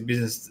real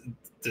business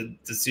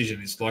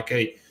decision. It's like,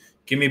 hey,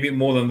 give me a bit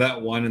more than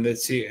that one, and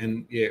that's it.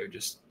 And yeah,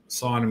 just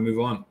sign and move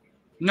on.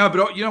 No,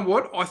 but you know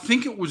what? I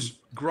think it was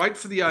great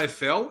for the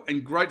AFL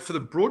and great for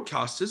the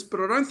broadcasters, but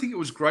I don't think it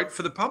was great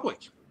for the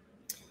public.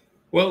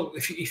 Well,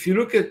 if you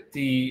look at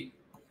the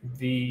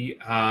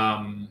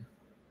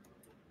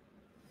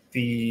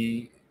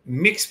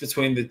mix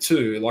between the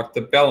two, like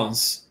the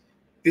balance,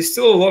 there's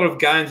still a lot of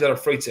games that are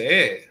free to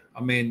air.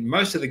 I mean,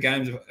 most of the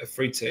games are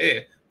free to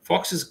air.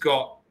 Fox has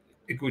got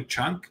a good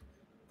chunk.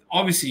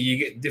 Obviously, you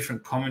get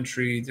different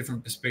commentary,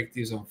 different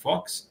perspectives on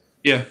Fox.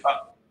 Yeah.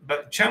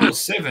 But Channel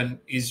 7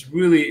 is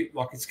really,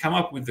 like, it's come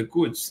up with the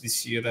goods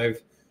this year.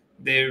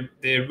 They're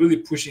really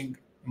pushing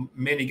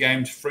many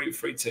games free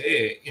to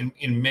air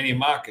in many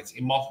markets,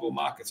 in multiple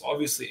markets.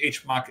 Obviously,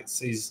 each market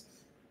sees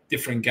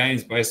different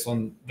games based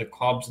on the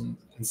clubs and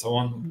so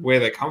on,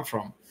 where they come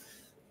from.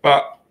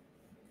 But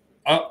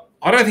I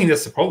don't think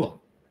that's the problem.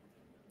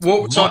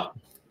 What's the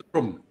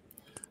problem?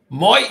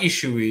 My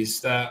issue is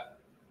that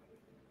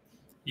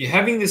you're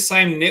having the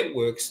same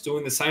networks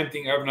doing the same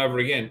thing over and over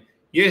again.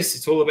 Yes,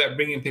 it's all about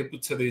bringing people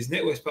to these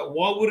networks, but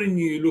why wouldn't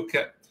you look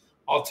at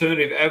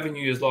alternative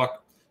avenues? Like,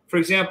 for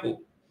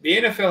example, the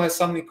NFL has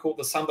something called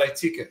the Sunday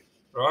Ticket,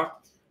 right?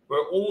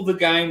 Where all the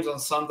games on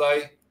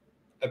Sunday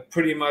are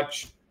pretty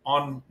much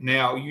on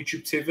now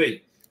YouTube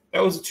TV.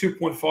 That was a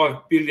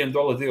 $2.5 billion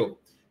deal.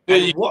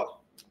 And what?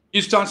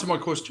 You just answered my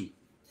question.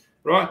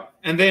 Right?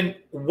 And then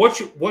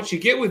what you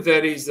get with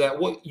that is that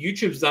what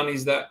YouTube's done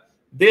is that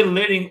they're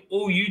letting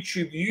all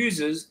YouTube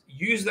users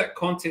use that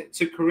content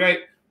to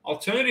create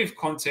alternative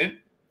content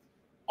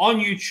on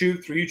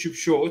YouTube through YouTube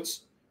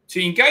Shorts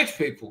to engage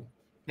people.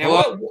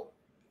 Now,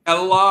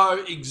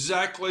 Hello,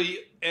 exactly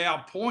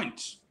our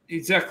point.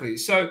 Exactly.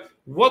 So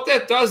what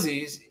that does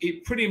is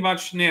it pretty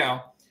much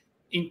now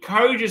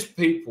encourages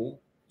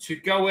people to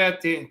go out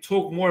there and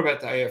talk more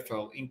about the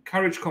AFL,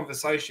 encourage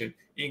conversation,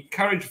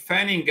 encourage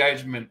fan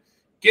engagement,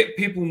 get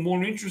people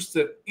more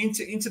interested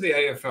into the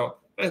AFL.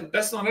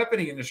 That's not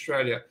happening in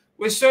Australia.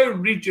 We're so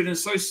rigid and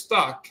so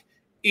stuck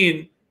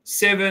in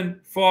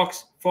 7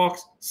 Fox,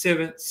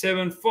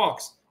 7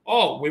 Fox.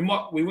 Oh, we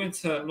went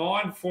to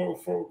 9 for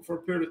a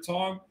period of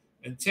time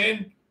and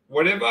 10,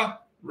 whatever,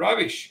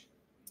 rubbish.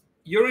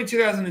 You're in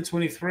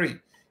 2023.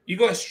 You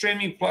got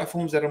streaming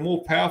platforms that are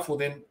more powerful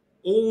than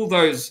all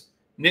those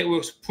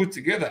networks put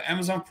together.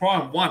 Amazon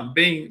Prime,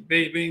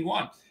 being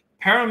one.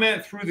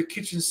 Paramount through the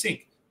kitchen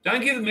sink.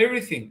 Don't give them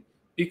everything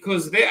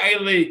because their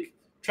A-League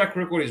track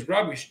record is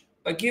rubbish,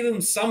 but give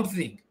them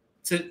something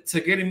to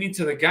get them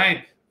into the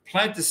game.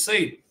 Plant the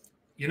seed.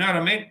 You know what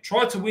I mean?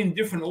 Try to win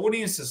different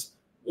audiences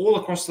all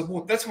across the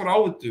board. That's what I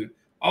would do.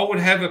 I would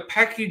have a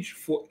package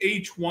for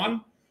each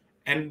one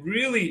and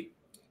really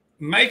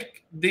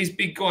make these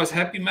big guys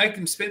happy, make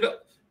them spend it.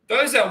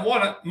 Those that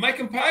want it, make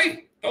them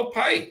pay. They'll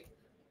pay.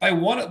 They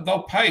want it,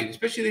 they'll pay.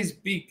 Especially these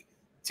big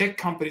tech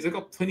companies, they've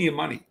got plenty of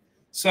money.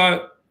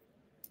 So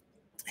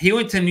he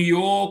went to New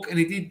York and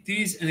he did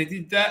this and he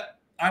did that.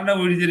 I don't know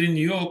what he did in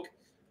New York.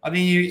 I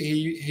think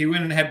he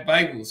went and had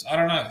bagels. I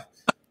don't know.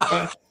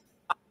 But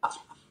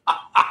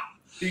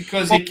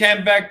because he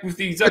came back with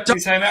the exactly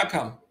same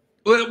outcome.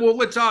 Well,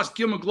 let's ask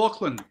Gil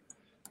McLaughlin.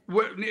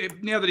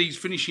 Now that he's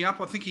finishing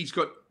up, I think he's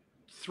got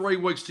 3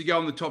 weeks to go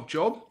on the top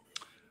job.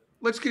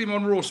 Let's get him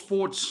on Raw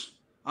Sports,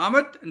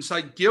 Ahmed, and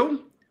say, Gil,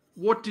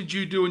 what did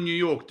you do in New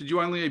York? Did you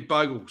only eat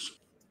bagels?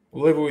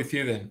 We'll leave it with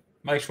you then.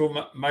 Make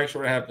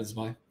sure it happens,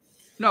 mate.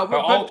 No,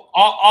 but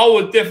I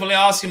would definitely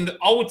ask him.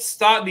 I would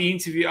start the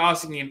interview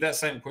asking him that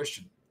same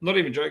question. Not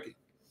even joking.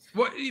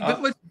 But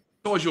let's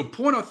emphasize your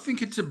point. I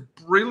think it's a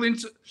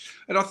brilliant,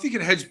 and I think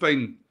it has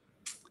been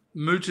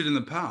mooted in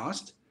the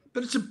past,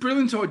 but it's a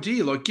brilliant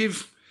idea. Like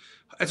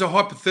as a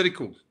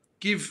hypothetical,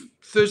 give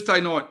Thursday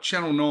night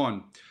Channel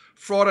 9,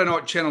 Friday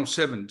night Channel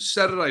 7,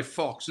 Saturday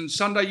Fox, and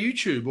Sunday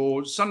YouTube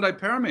or Sunday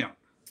Paramount.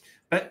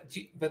 But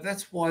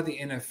that's why the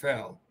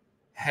NFL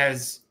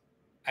has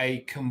a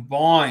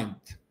combined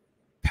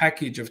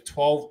package of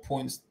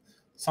 $12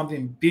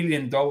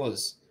 billion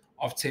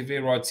of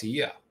TV rights a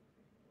year.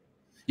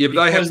 Yeah,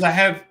 but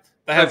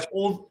they have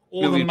all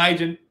the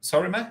major.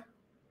 Sorry, mate.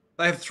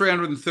 They have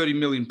 330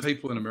 million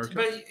people in America.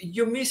 But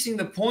you're missing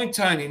the point,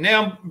 Tony.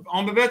 Now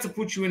I'm about to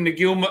put you in the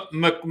Gil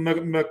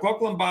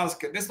McLaughlin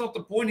basket. That's not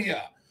the point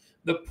here.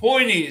 The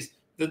point is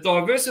the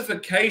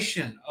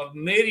diversification of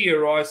media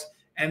rights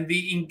and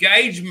the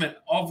engagement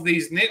of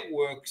these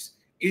networks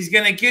is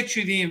going to get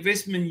you the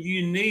investment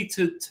you need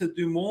to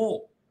do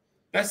more.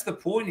 That's the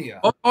point here.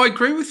 I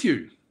agree with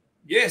you.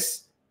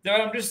 Yes. But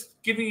I'm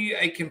just giving you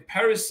a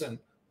comparison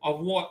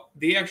of what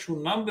the actual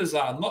numbers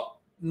are,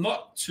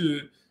 not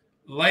to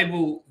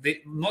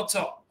not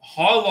to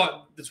highlight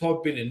the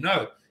 12 billion.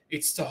 No,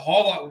 it's to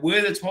highlight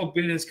where the 12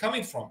 billion is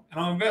coming from. And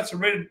I'm about to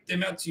read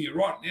them out to you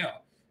right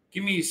now.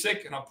 Give me a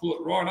second. I'll pull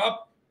it right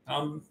up.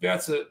 I'm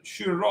about to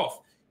shoot it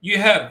off. You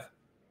have,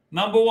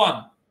 number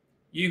one,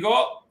 you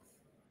got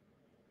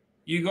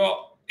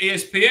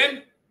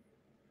ESPN,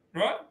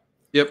 right?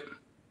 Yep.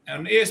 And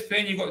on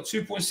ESPN, you got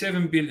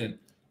 2.7 billion.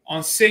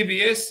 On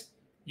CBS,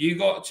 you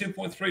got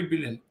 2.3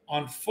 billion.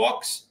 On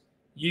Fox,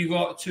 you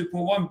got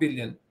 2.1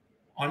 billion.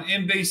 On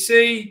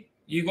NBC,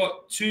 you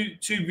got 2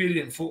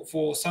 billion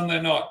for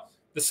Sunday night.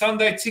 The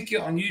Sunday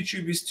ticket on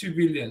YouTube is 2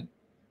 billion.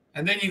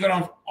 And then you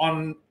got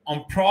on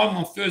Prime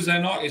on Thursday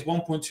night is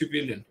 1.2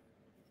 billion.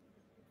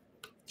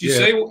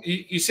 Do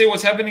you see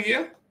what's happening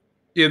here?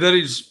 Yeah,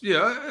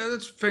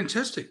 that's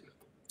fantastic.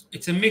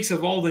 It's a mix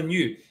of old and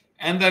new.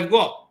 And they've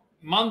got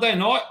Monday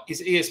night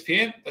is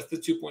ESPN, that's the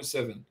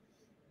 2.7.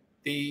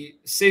 The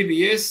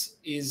CBS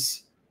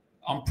is,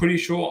 I'm pretty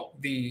sure,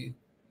 the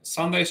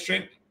Sunday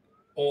stream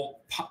or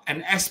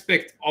an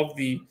aspect of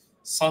the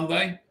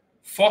Sunday.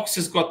 Fox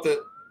has got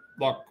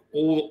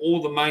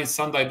all the main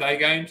Sunday day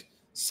games.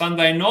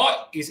 Sunday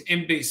night is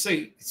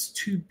NBC. It's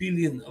 2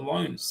 billion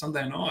alone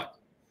Sunday night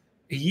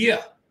a year.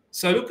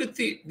 So look at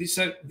this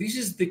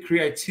is the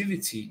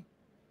creativity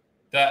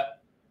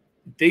that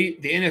the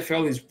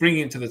NFL is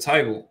bringing to the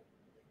table.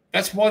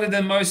 That's why they're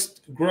the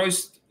most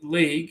grossed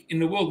league in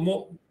the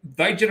world.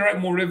 They generate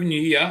more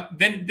revenue here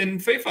than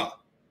FIFA,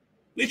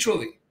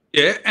 literally.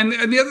 Yeah, and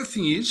the other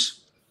thing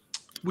is,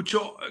 which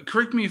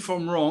correct me if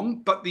I'm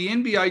wrong, but the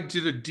NBA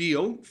did a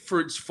deal for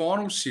its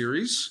final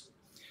series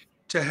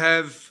to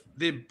have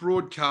their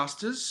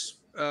broadcasters,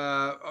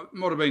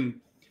 might have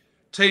been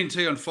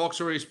TNT on Fox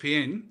or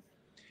ESPN,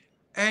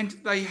 and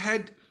they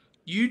had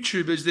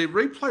YouTube as their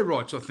replay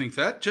rights, I think,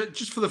 that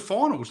just for the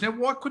finals. Now,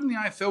 why couldn't the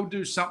AFL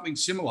do something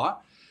similar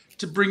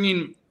to bring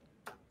in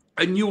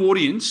a new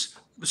audience?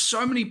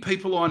 So many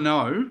people I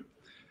know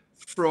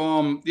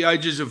from the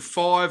ages of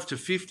 5 to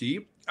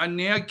 50 are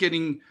now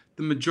getting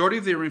the majority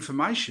of their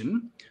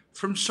information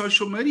from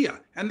social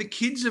media. And the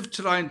kids of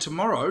today and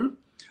tomorrow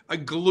are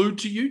glued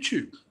to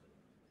YouTube.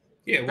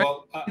 Yeah,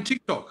 well,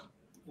 TikTok.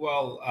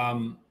 Well,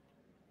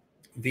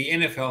 the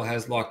NFL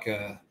has like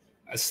a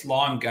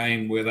slime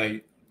game where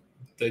they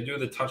do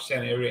the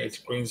touchdown area. It's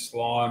green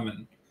slime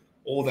and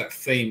all that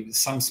theme,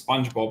 some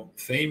SpongeBob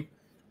theme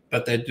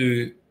that they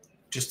do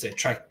just to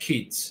attract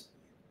kids.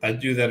 They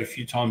do that a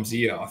few times a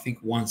year. I think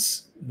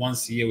once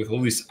a year with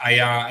all this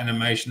AR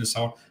animation and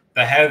so on.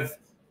 They have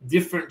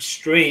different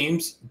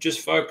streams just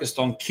focused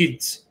on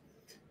kids,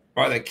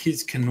 right? That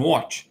kids can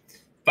watch.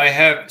 They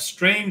have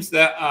streams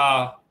that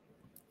are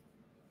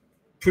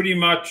pretty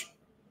much,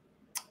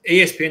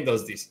 ESPN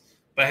does this.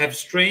 They have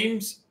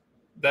streams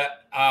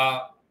that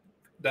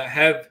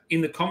have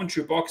in the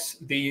commentary box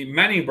the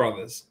Manning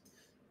brothers.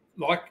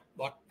 Like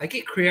they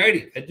get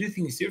creative. They do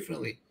things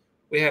differently.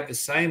 We have the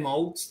same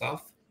old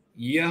stuff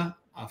year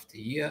after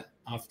year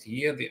after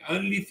year. The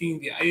only thing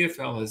the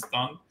AFL has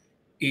done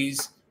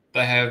is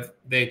they have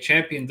their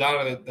champion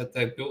data that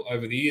they've built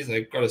over the years.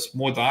 They've got us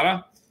more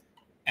data,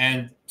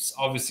 and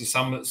obviously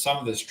some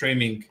of the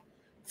streaming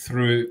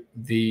through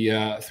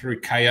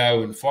through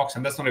KO and Fox,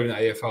 and that's not even the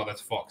AFL.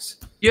 That's Fox.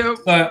 Yeah.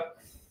 So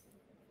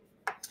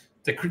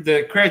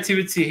the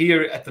creativity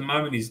here at the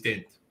moment is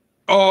dead.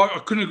 Oh, I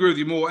couldn't agree with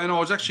you more. And I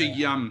was actually,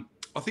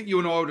 I think you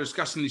and I were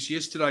discussing this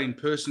yesterday in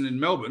person in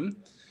Melbourne,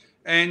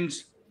 and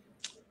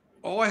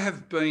I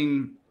have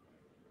been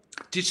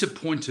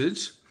disappointed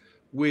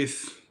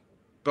with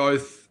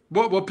both,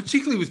 well,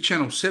 particularly with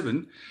Channel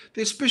 7.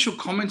 Their special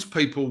comments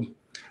people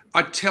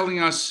are telling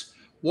us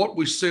what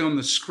we see on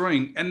the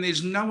screen, and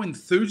there's no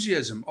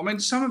enthusiasm. I mean,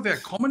 some of our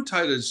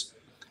commentators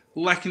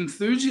lack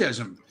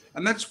enthusiasm,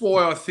 and that's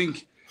why I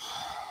think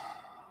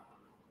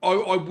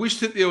I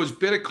wish that there was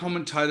better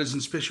commentators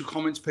and special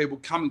comments people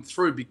coming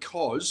through,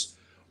 because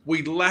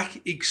we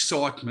lack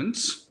excitement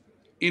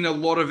in a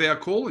lot of our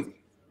calling.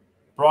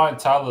 Brian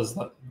Taylor's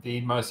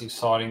the most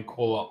exciting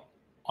caller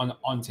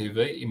on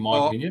TV, in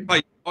my opinion.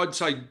 I'd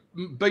say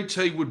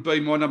BT would be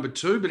my number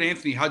 2, but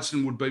Anthony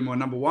Hudson would be my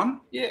number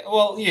 1. Yeah,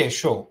 well, yeah,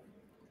 sure.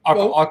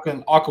 I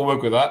can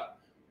work with that.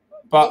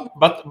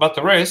 But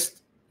the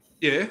rest.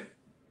 Yeah.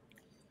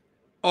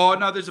 Oh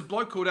no, there's a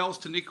bloke called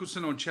Alistair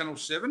Nicholson on Channel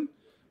 7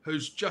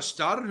 who's just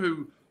started,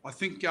 who I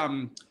think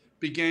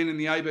began on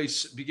the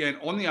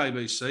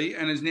ABC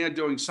and is now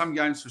doing some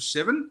games for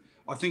 7.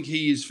 I think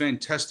he is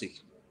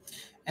fantastic.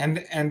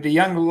 And the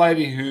young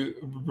lady who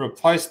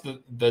replaced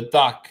the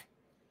duck,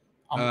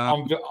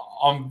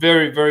 I'm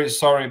very, very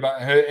sorry, but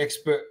her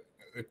expert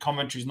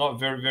commentary is not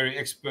very, very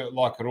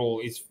expert-like at all.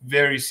 It's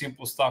very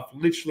simple stuff.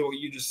 Literally what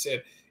you just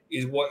said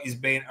is what is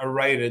being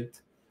orated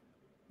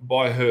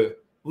by her.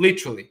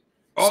 Literally.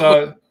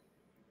 Look,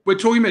 we're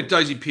talking about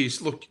Daisy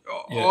Pearce. Look,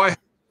 yeah. I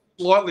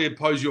slightly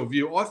oppose your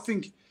view. I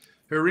think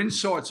her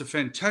insights are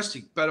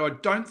fantastic, but I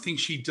don't think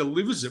she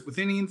delivers it with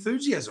any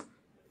enthusiasm.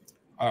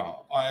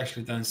 Oh, I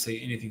actually don't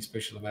see anything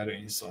special about her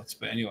insights.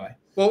 But anyway.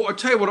 Well, I'll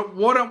tell you what,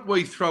 why don't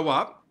we throw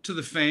up to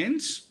the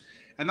fans,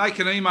 and they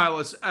can email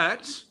us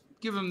at,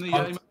 give them the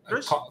email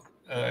address.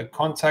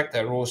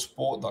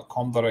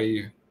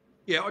 Contact@rawsport.com.au.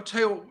 Yeah, I'll tell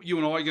you what you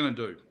and I are going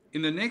to do.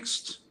 In the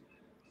next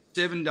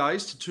 7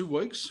 days to 2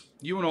 weeks,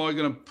 you and I are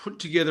going to put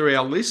together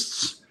our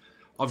lists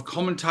of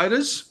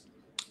commentators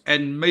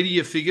and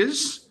media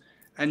figures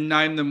and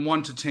name them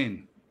 1 to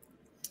 10.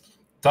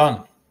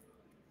 Done.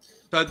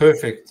 So,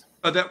 Perfect.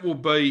 So that will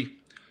be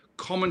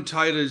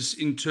commentators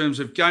in terms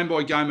of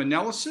game-by-game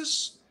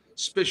analysis,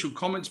 special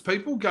comments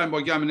people,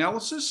 game-by-game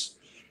analysis,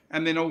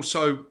 and then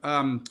also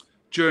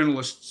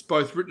journalists,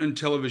 both written and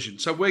television.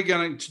 So we're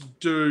going to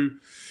do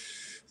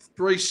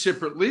 3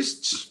 separate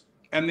lists,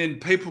 and then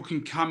people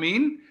can come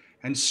in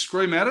and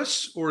scream at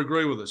us or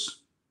agree with us.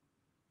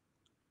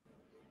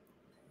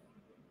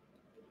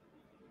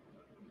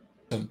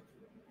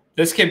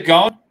 Let's keep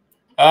going.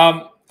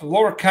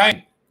 Laura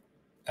Kane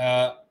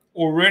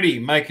already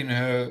making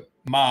her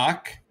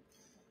mark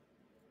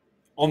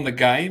on the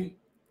game.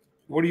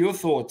 What are your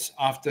thoughts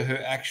after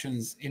her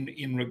actions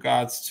in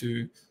regards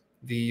to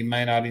the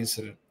Maynard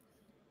incident?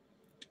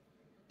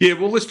 Yeah,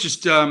 well, let's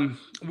just, I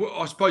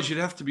suppose you'd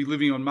have to be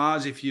living on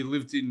Mars if you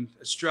lived in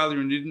Australia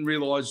and didn't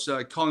realise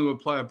Collingwood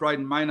player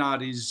Braden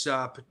Maynard is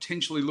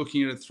potentially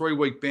looking at a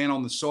 3-week ban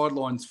on the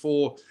sidelines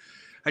for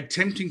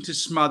attempting to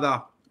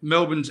smother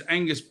Melbourne's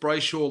Angus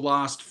Brayshaw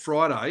last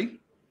Friday.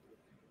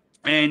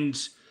 And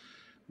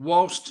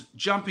whilst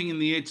jumping in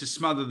the air to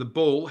smother the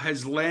ball,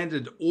 has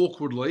landed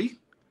awkwardly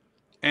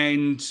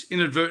and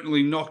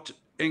inadvertently knocked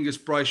Angus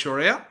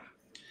Brayshaw out.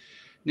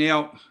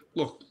 Now,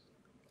 look,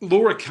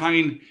 Laura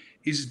Kane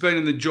has been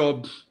in the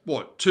job,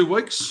 2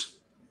 weeks?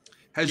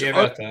 Has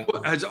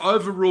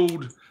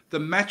overruled the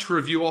match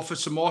review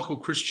officer, Michael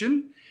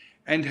Christian,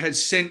 and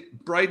has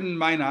sent Braden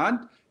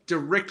Maynard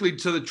directly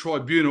to the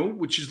tribunal,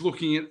 which is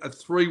looking at a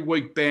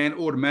 3-week ban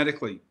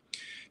automatically.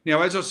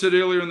 Now, as I said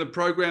earlier in the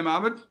program,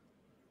 Ahmed,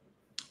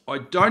 I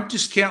don't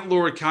discount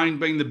Laura Kane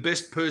being the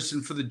best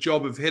person for the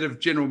job of head of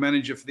general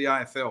manager for the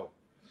AFL.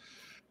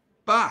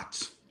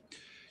 But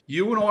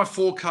you and I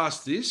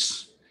forecast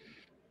this,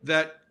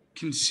 that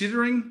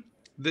considering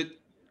that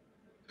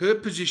her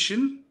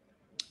position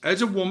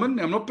as a woman,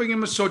 now I'm not being a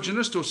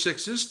misogynist or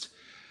sexist,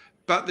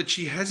 but that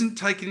she hasn't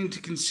taken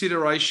into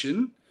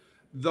consideration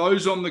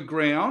those on the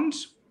ground,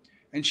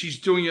 and she's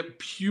doing it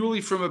purely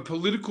from a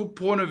political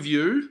point of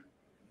view,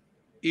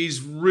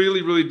 is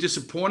really, really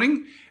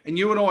disappointing. And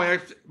you and I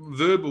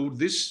verbaled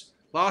this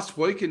last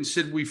week and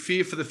said we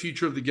fear for the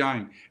future of the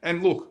game.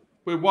 And look,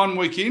 we're 1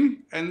 week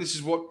in, and this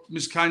is what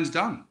Ms. Kane's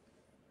done.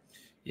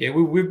 Yeah,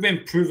 we've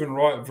been proven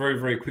right very,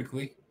 very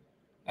quickly.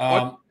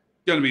 Going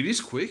to be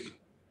this quick?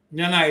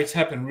 No, it's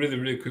happened really,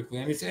 really quickly,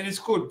 and it's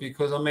good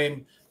because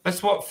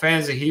that's what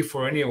fans are here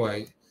for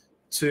anyway,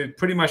 to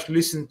pretty much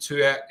listen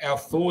to our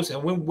thoughts,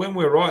 and when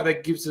we're right,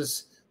 that gives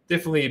us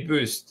definitely a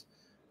boost.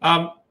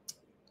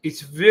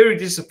 It's very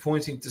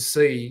disappointing to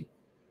see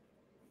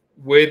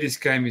where this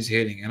game is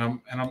heading,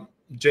 and I'm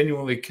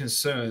genuinely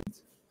concerned.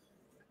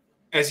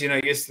 As you know,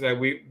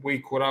 yesterday we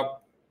caught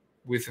up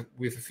with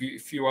a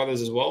few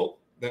others as well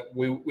that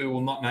we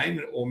will not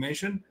name or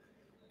mention,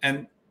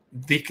 and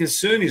the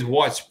concern is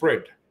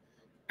widespread,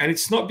 and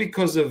it's not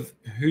because of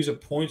who's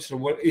appointed or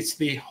what. It's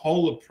the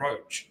whole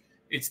approach.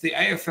 It's the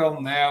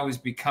AFL now is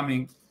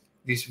becoming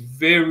this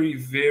very,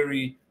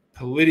 very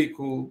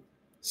political,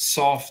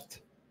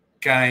 soft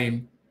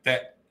game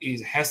that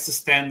has to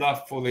stand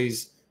up for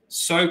these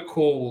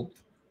so-called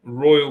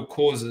royal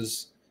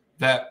causes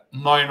that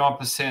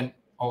 99%,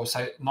 or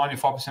say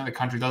 95% of the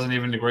country doesn't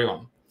even agree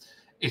on.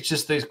 It's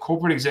just these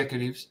corporate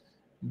executives,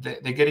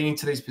 they're getting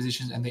into these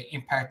positions and they're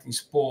impacting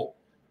sport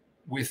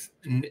with,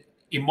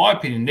 in my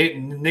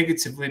opinion,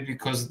 negatively,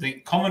 because the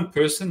common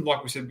person,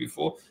 like we said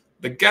before,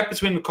 the gap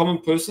between the common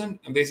person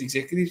and these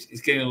executives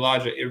is getting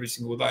larger every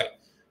single day.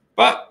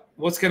 But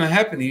what's going to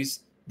happen is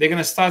they're going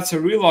to start to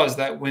realize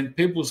that when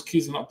people's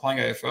kids are not playing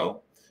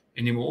AFL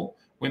anymore,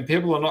 when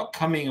people are not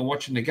coming and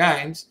watching the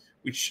games,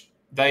 which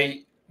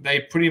they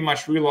pretty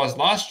much realized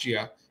last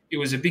year, it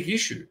was a big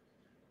issue.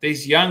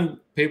 These young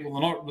people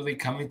are not really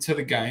coming to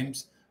the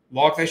games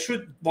like they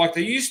should, like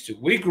they used to.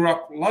 We grew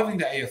up loving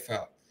the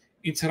AFL.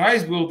 In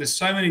today's world, there's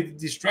so many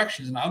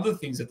distractions and other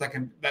things that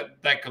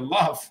they can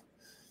love,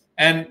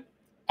 and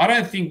I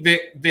don't think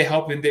they're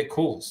helping their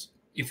cause.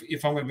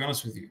 If I'm going to be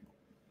honest with you.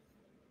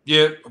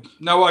 Yeah,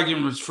 no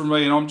arguments from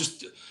me, and I'm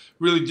just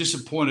really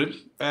disappointed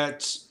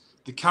at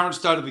the current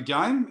state of the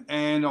game,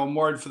 and I'm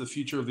worried for the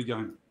future of the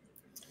game.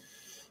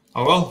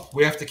 Oh well,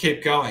 we have to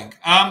keep going.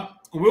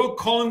 Will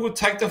Collingwood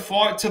take the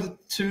fight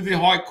to the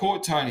High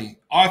Court, Tony?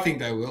 I think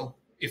they will,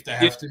 if they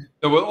have to.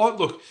 Well,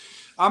 look,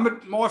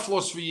 my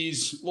philosophy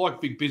is, like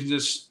big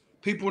business,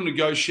 people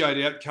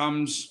negotiate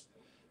outcomes.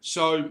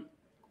 So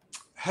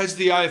has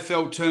the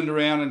AFL turned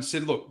around and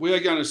said, look, we are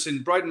going to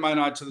send Braden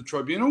Maynard to the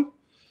tribunal,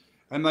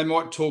 and they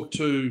might talk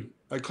to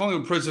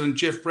Collingwood President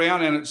Jeff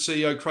Brown and its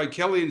CEO Craig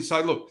Kelly and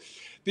say, look,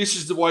 this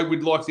is the way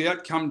we'd like the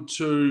outcome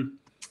to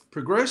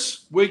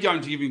progress. We're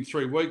going to give him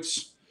 3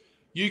 weeks.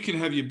 You can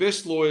have your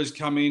best lawyers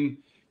come in.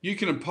 You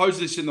can oppose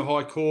this in the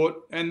High Court,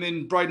 and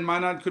then Braden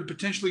Maynard could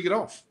potentially get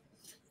off.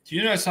 Do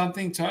you know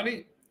something,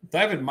 Tony?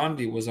 David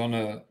Mundy was on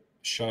a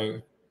show,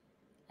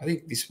 I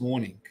think this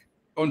morning.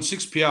 On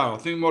 6PR. I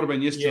think it might have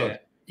been yesterday.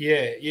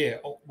 Yeah.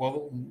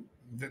 Well,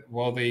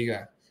 Well, there you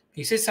go.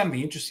 He said something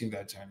interesting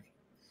though, Tony.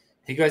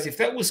 He goes, if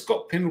that was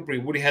Scott Pendlebury,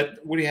 would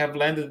he have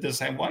landed the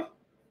same way?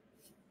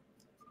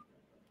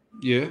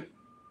 Yeah.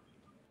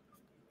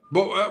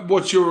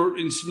 What's your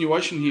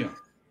insinuation here?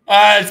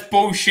 It's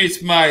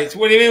bullshit, mate.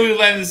 What do you mean we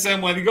landed the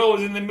same way? The goal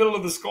was in the middle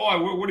of the sky.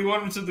 What do you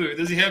want him to do?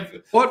 Does he have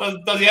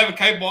Does he have a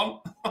cape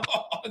on?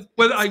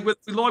 Whether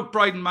we like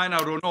Braden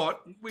Maynard or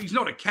not, he's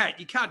not a cat.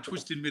 You can't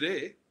twist in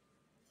midair.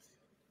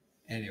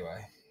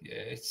 Anyway,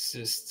 yeah,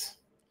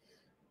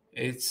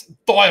 it's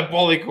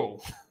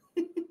diabolical.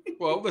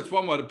 Well, that's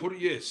one way to put it,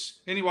 yes.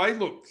 Anyway,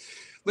 look,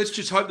 let's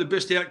just hope the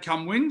best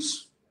outcome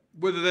wins,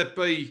 whether that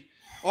be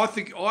I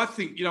think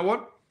you know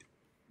what?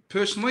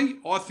 Personally,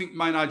 I think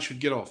Maynard should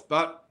get off,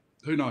 but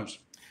who knows?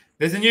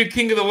 There's a new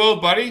king of the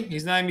world, buddy.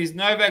 His name is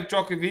Novak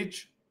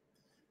Djokovic.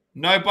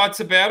 No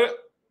buts about it.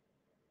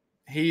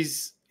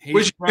 He's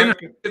Where's your tennis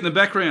racket in the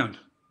background?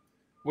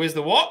 Where's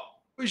the what?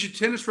 Where's your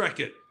tennis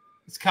racket?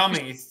 It's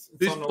coming. It's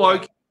this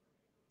bloke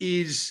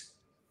is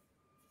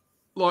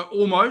like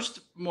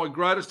almost my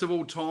greatest of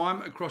all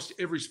time across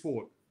every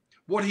sport.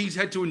 What he's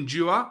had to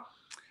endure,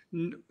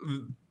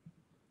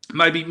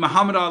 maybe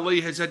Muhammad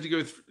Ali has had to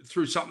go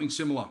through something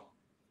similar.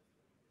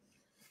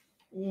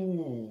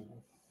 Ooh.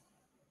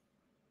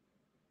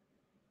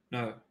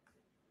 No.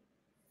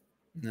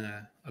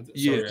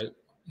 Sorry.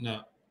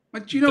 No.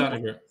 But do you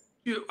know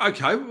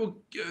okay, well,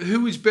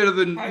 who is better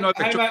than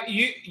Novak?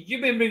 Mate,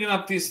 you've been bringing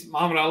up this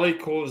Muhammad Ali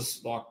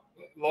cause like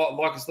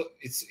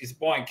it's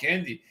buying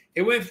candy.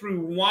 He went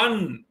through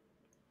 1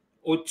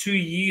 or 2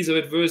 years of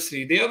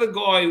adversity. The other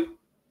guy,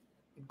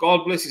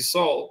 God bless his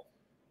soul,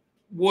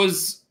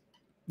 was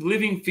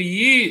living for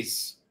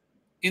years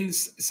in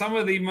some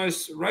of the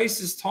most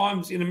racist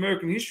times in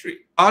American history.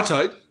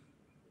 Apartheid.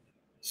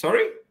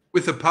 Sorry?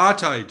 With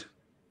apartheid.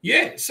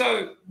 Yeah,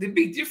 so the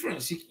big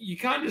difference. You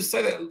can't just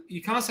say that.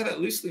 You can't say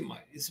that loosely, mate.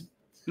 It's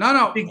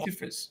no big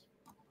difference.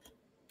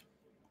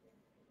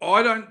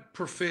 I don't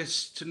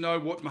profess to know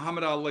what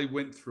Muhammad Ali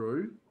went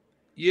through.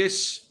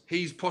 Yes,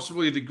 he's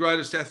possibly the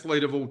greatest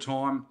athlete of all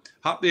time,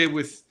 up there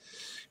with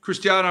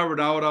Cristiano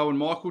Ronaldo and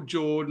Michael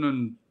Jordan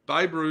and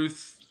Babe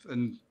Ruth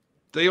and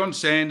Deion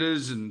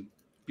Sanders and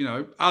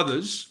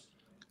others,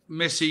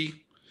 Messi,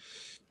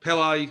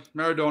 Pele,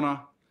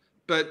 Maradona,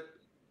 but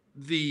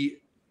the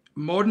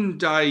modern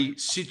day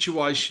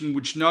situation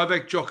which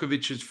Novak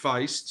Djokovic has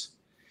faced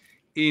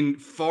in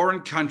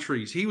foreign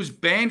countries. He was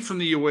banned from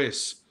the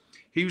US.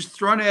 He was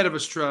thrown out of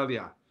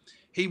Australia.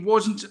 He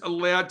wasn't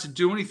allowed to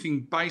do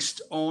anything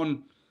based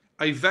on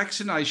a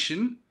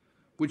vaccination,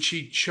 which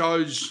he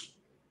chose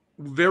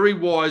very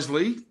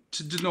wisely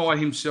to deny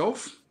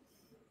himself.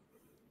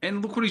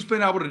 And look what he's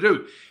been able to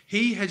do.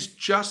 He has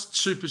just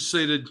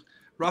superseded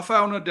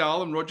Rafael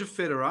Nadal and Roger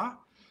Federer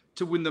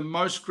to win the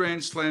most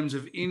Grand Slams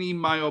of any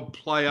male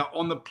player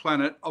on the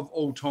planet of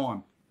all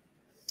time.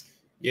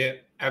 Yeah,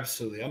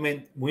 absolutely. I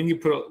mean, when you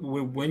put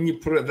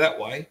it that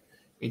way,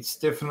 he's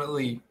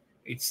definitely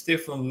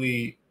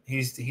the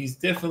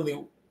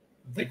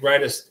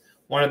greatest,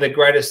 one of the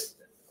greatest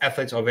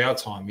athletes of our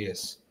time.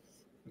 Yes,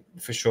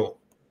 for sure.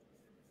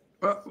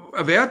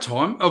 Of our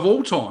time, of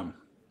all time.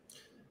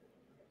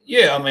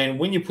 Yeah, I mean,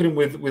 when you put him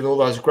with all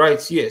those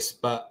greats, yes,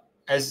 but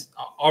as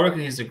I reckon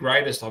he's the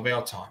greatest of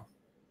our time.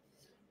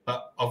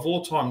 But of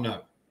all time,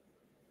 no.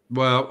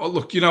 Well,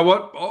 look, you know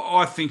what?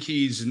 I think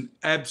he's an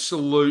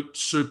absolute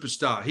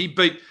superstar. He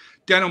beat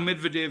Daniel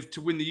Medvedev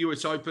to win the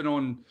US Open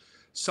on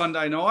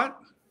Sunday night,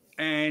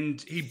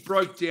 and he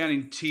broke down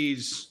in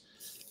tears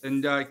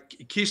and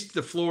kissed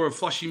the floor of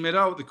Flushing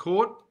Meadow at the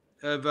court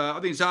of, I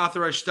think it's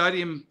Arthur Ashe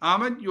Stadium.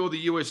 Ahmed, you're the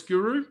US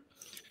guru.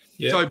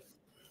 Yeah. So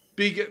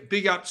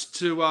big ups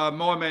to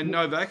my man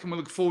Novak, and we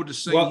look forward to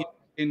seeing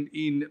him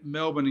in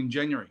Melbourne in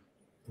January.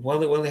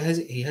 Well,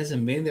 he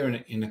hasn't been there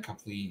in a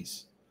couple of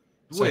years,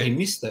 so he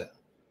missed it.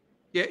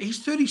 Yeah, he's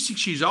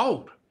 36 years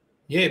old.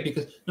 Yeah,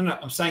 because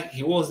I'm saying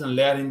he wasn't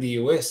allowed in the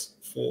US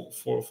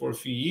for a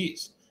few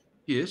years.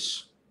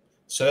 Yes,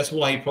 so that's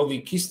why he probably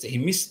kissed it. He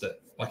missed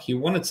it. Like he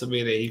wanted to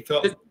be there. He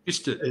felt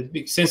missed it. A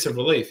big sense of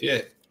relief.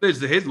 Yeah, there's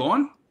the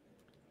headline.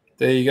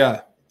 There you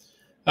go.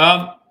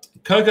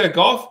 Coco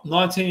Gauff,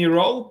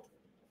 19-year-old,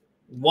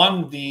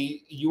 won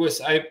the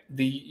US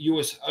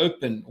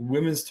Open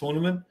women's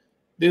tournament.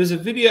 There was a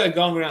video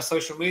going around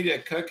social media.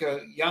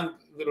 Coco, young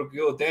little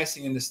girl,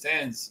 dancing in the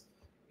stands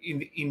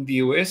in the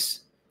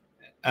US,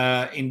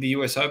 in the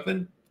US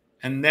Open,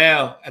 and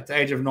now at the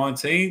age of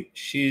 19,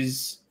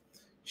 she's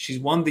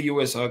won the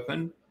US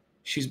Open.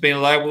 She's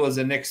been labelled as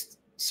the next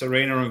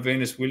Serena and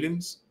Venus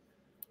Williams,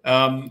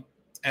 and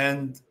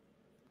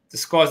the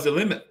sky's the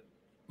limit.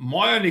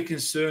 My only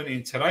concern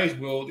in today's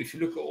world, if you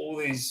look at all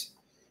these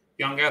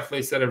young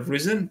athletes that have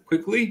risen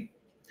quickly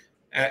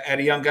at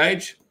a young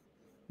age,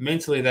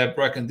 mentally they're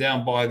broken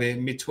down by their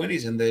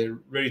mid-20s and they're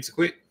ready to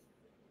quit.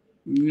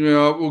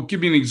 Yeah, well, give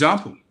me an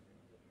example.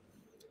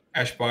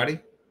 Ash Barty.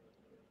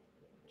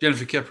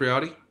 Jennifer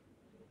Capriati.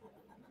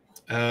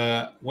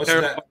 What's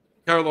that?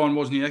 Caroline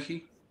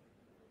Wozniacki.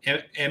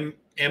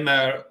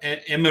 Emma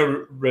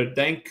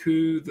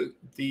Radenko.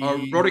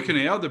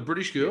 Roddick now, the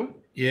British girl.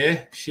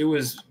 Yeah, she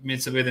was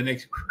meant to be the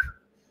next.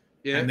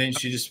 Yeah. And then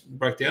she just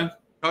broke down.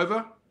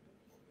 Kova?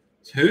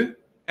 Who?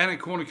 Anna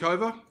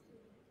Kournikova?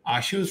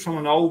 She was from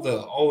an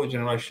older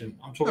generation.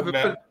 I'm talking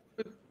about.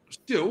 But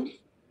still,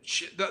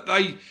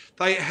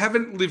 they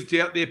haven't lived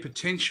out their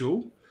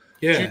potential.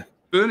 Yeah.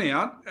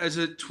 Burnout as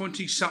a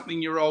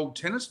 20-something-year-old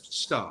tennis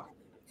star.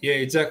 Yeah,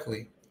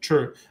 exactly.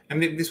 True.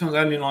 And this one's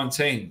only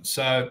 19.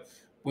 So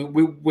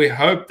we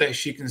hope that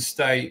she can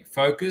stay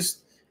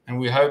focused, and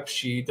we hope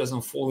she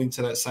doesn't fall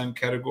into that same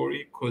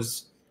category,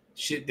 because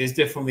there's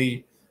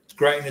definitely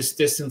greatness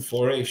destined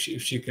for her if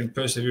she can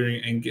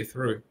persevere and get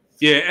through.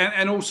 Yeah,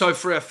 and also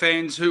for our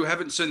fans who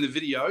haven't seen the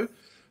video,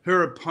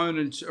 her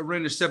opponent,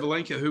 Aryna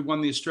Sabalenka, who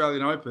won the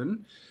Australian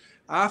Open,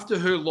 after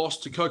her loss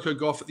to Coco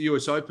Gauff at the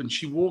US Open,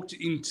 she walked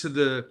into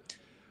the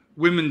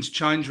women's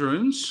change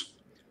rooms,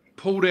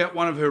 pulled out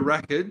one of her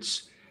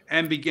rackets,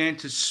 and began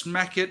to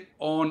smack it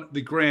on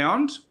the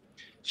ground.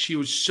 She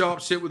was so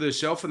upset with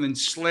herself and then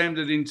slammed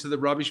it into the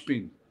rubbish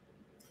bin.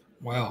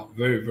 Wow,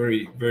 very,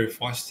 very, very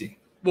feisty.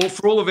 Well,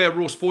 for all of our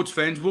Raw Sports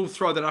fans, we'll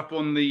throw that up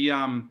on the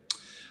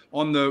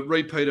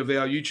repeat of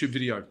our YouTube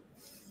video.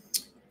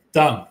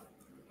 Done.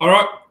 All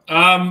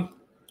right,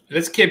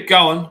 let's keep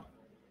going.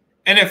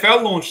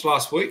 NFL launched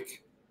last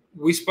week.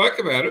 We spoke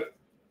about it.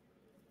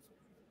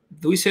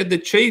 We said the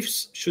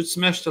Chiefs should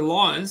smash the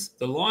Lions.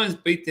 The Lions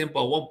beat them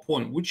by 1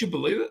 point. Would you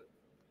believe it?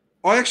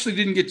 I actually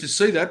didn't get to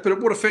see that,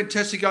 but what a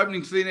fantastic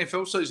opening to the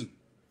NFL season.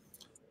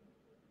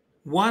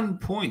 1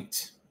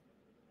 point.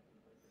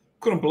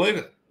 Couldn't believe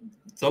it.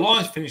 The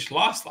Lions finished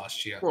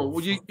last year. Well,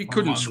 you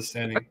couldn't.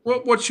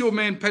 What's your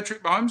man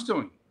Patrick Mahomes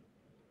doing?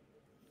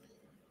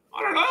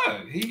 I don't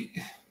know.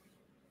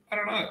 I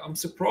don't know. I'm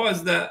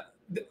surprised that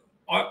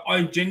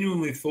I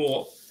genuinely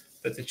thought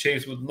that the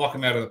Chiefs would knock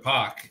him out of the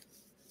park.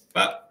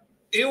 But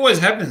it always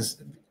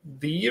happens.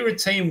 The year a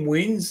team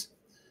wins,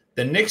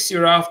 the next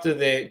year after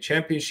their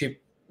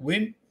championship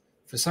win,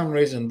 for some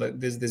reason,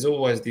 there's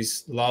always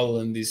this lull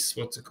and this,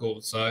 what's it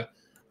called? So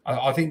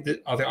I think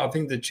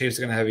the Chiefs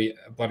are going to have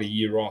about a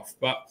year off.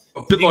 But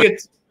a bit like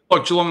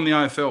Geelong in the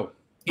AFL.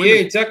 Yeah,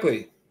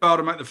 exactly. Failed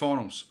to make the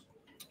finals.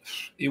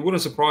 It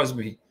wouldn't surprise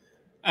me.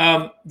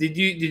 Did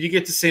you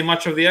get to see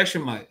much of the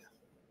action, mate?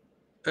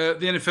 The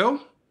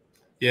NFL?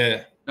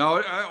 Yeah.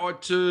 No,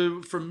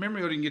 from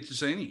memory, I didn't get to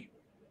see any.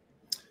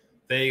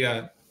 There you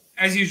go.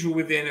 As usual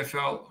with the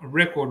NFL,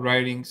 record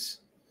ratings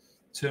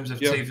in terms of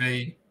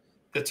TV.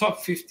 The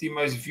top 50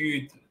 most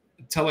viewed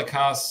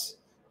telecasts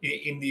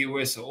in the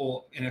US are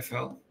all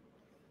NFL.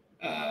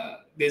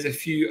 There's a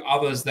few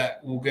others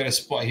that will get a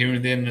spot here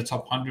and there in the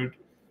top 100.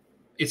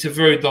 It's a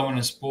very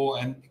dominant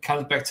sport, and it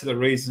comes back to the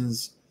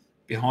reasons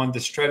behind the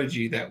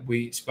strategy that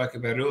we spoke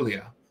about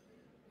earlier,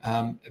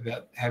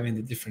 about having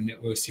the different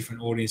networks,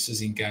 different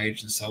audiences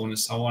engaged, and so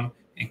on,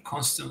 and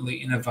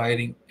constantly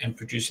innovating and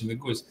producing the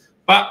goods.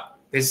 But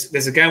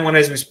there's a game on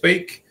as we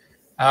speak,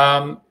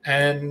 and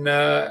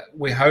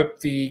we hope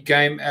the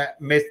game at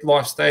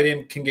MetLife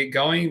Stadium can get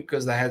going,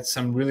 because they had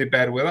some really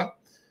bad weather.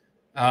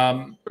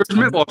 Where's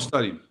MetLife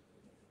Stadium?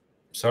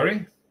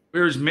 Sorry?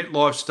 Where is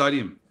MetLife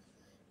Stadium?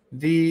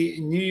 The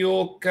New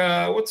York,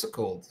 what's it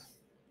called?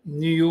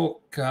 New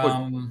York,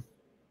 oh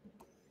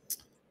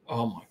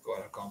my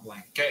God, I can't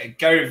blank.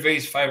 Gary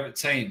V's favorite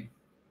team.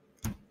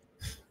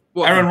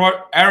 What?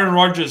 Aaron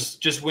Rodgers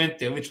just went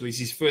there, literally. It's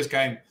his first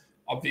game.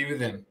 I'll be with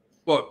them.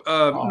 What?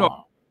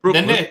 Not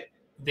Brooklyn.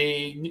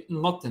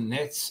 Not the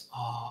Nets.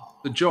 Oh.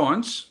 The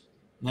Giants?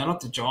 No,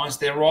 not the Giants.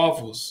 They're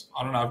rivals.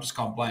 I don't know. I've just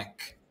gone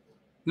blank.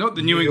 Not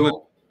the New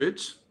England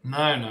Patriots?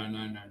 No.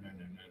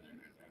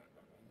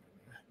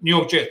 New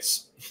York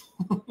Jets.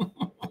 How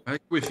can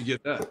we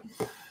forget that?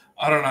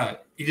 I don't know.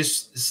 It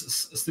just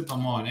slipped my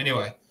mind.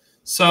 Anyway,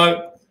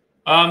 so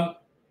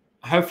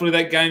hopefully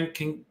that game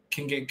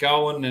can get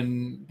going,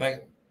 and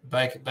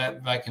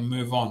they can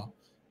move on.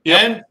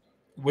 Yep. And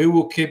we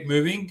will keep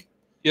moving.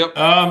 Yep.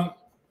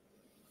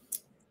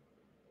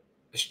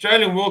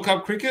 Australian World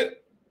Cup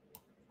cricket.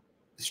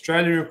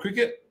 Australia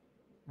cricket.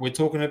 We're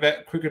talking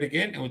about cricket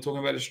again, and we're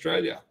talking about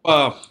Australia.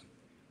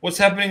 What's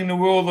happening in the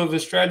world of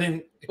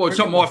Australian? Well, it's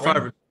not my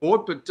favourite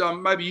sport, but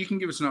maybe you can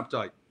give us an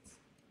update.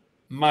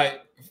 Mate,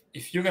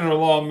 if you're going to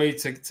rely on me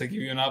to give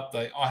you an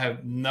update, I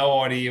have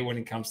no idea when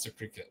it comes to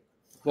cricket.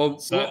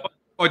 Well,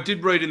 I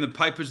did read in the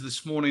papers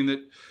this morning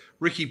that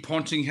Ricky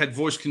Ponting had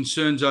voiced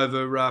concerns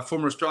over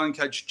former Australian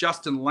coach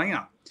Justin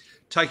Langer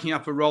taking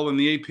up a role in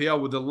the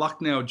EPL with the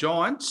Lucknow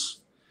Giants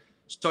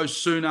so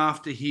soon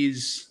after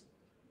his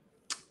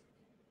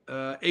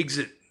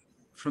exit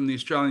from the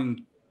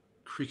Australian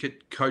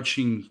cricket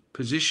coaching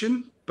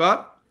position.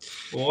 But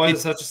why is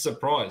it such a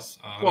surprise?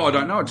 Well, I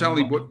don't know. It's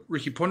only what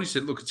Ricky Ponting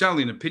said. Look, it's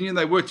only an opinion.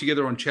 They work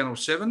together on Channel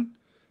 7.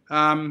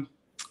 I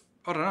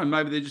don't know.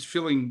 Maybe they're just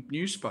filling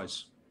news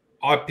space.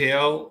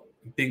 IPL,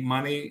 big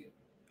money.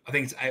 I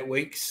think it's 8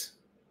 weeks.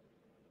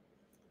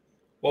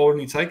 Why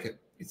wouldn't he take it?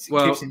 It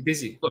keeps him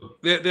busy.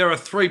 Look, there are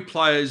 3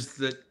 players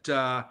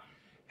that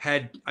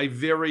had a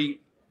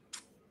very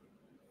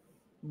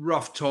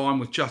rough time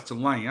with Justin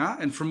Langer.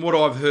 And from what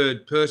I've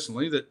heard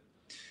personally, that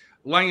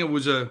Langer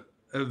was a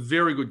a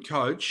very good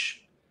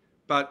coach,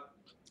 but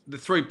the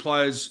three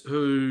players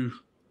who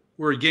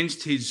were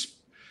against his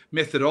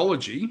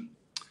methodology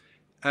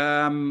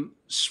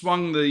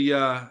swung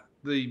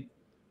the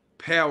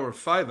power of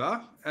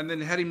favour and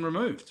then had him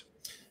removed.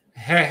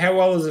 How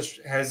well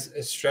has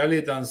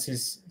Australia done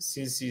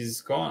since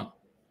he's gone?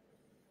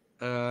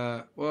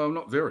 Well,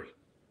 not very.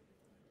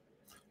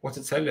 What's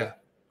it tell you?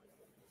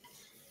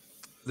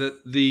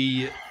 That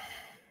the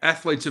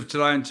athletes of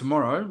today and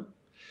tomorrow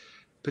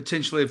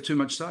potentially have too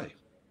much say.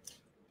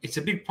 It's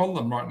a big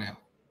problem right now.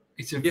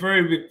 It's a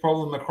very big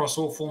problem across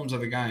all forms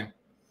of the game.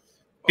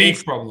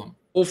 Problem.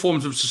 All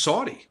forms of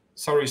society.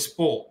 Sorry,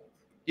 sport.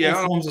 Yeah.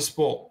 All forms of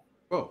sport.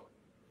 Well.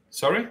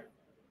 Sorry?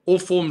 All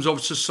forms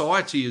of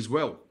society as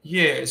well.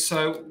 Yeah,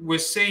 so we're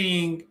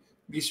seeing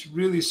this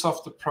really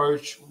soft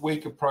approach,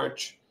 weak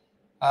approach,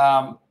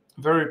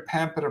 very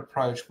pampered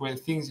approach where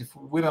things, if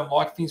we don't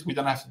like things, we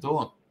don't have to do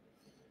them.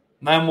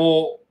 No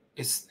more,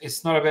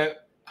 it's not about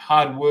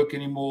hard work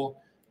anymore,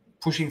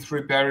 pushing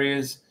through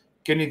barriers,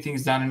 getting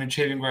things done and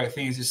achieving great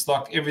things. It's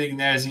like everything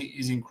now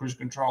is in cruise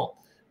control,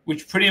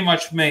 which pretty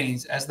much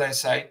means, as they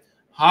say,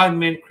 hard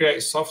men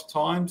create soft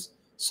times,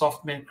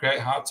 soft men create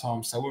hard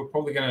times. So we're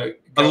probably going to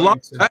go I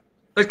love that.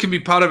 That can be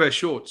part of our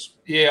shorts.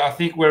 Yeah, I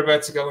think we're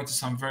about to go into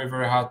some very,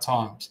 very hard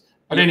times.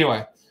 But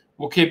anyway,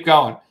 we'll keep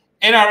going.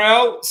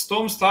 NRL,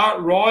 Storm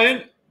star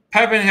Ryan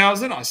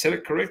Pappenhausen, I said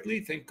it correctly,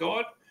 thank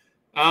God,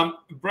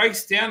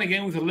 breaks down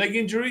again with a leg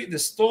injury. The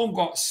Storm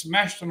got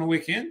smashed on the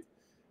weekend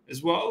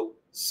as well.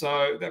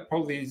 So that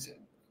probably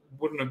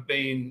wouldn't have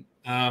been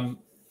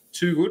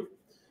too good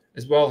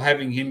as well,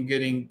 having him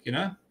getting,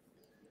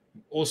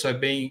 also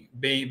being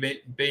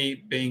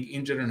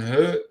injured and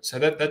hurt. So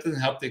that doesn't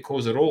help their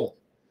cause at all.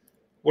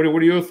 What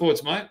are your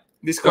thoughts, mate?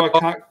 This guy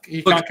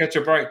can't catch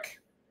a break.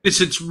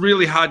 It's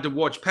really hard to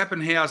watch.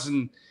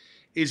 Pappenhausen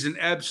is an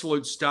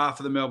absolute star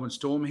for the Melbourne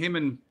Storm. Him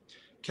and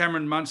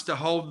Cameron Munster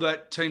hold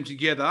that team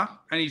together,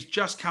 and he's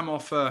just come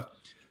off a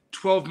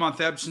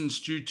 12-month absence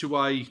due to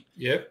a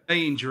knee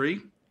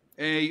injury.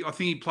 I think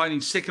he played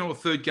his second or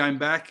third game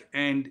back,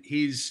 and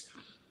his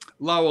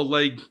lower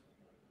leg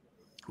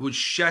was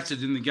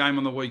shattered in the game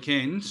on the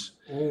weekend.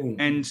 Ooh.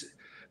 And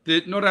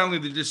not only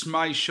the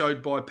dismay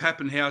showed by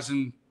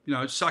Pappenhausen,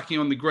 sucking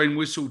on the green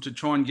whistle to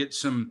try and get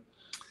some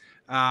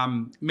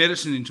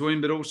medicine into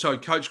him, but also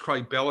Coach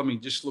Craig Bellamy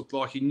just looked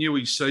like he knew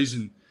his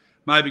season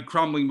maybe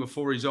crumbling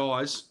before his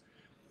eyes.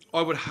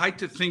 I would hate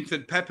to think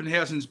that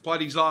Pappenhausen's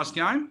played his last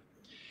game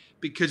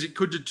because it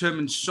could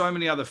determine so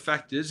many other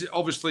factors,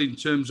 obviously in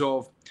terms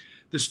of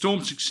the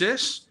Storm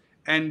success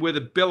and whether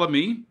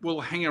Bellamy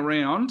will hang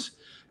around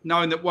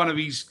knowing that one of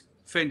his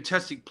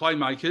fantastic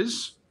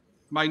playmakers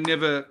may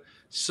never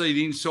see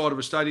the inside of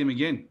a stadium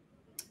again.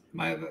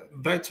 Mate,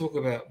 they talk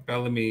about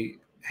Bellamy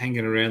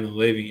hanging around and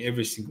leaving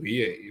every single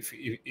year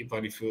if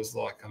bloody feels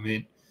like. I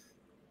mean,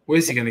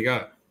 where's he going to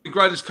go? The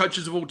greatest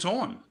coaches of all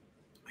time.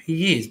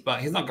 He is,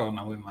 but he's not going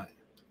nowhere, mate.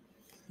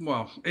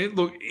 Well,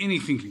 look,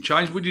 anything can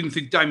change. We didn't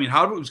think Damien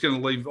Hardwick was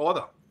going to leave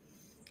either.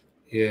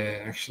 Yeah,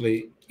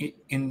 actually,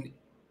 in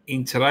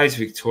today's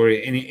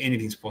Victoria,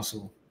 anything's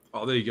possible.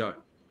 Oh, there you go.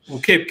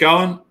 We'll keep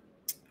going.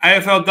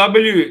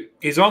 AFLW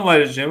is on,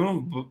 ladies and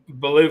gentlemen.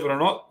 Believe it or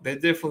not,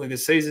 the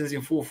season's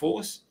in full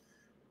force.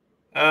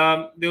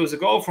 There was a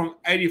goal from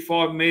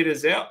 85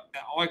 metres out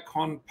at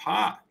Icon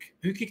Park.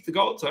 Who kicked the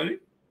goal, Tony?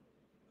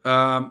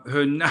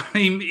 Her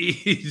name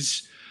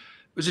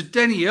was it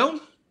Danielle?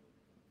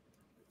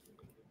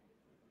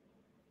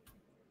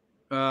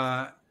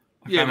 I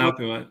can't help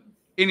you, mate.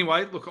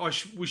 Anyway, look,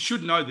 we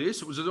should know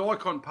this. It was at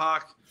Icon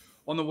Park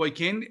on the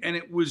weekend, and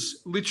it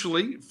was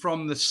literally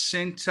from the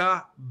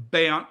centre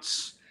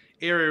bounce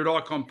area at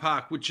Icon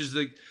Park, which is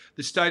the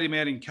stadium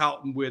out in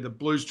Carlton where the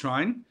Blues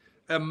train.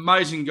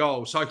 Amazing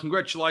goal. So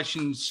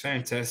congratulations.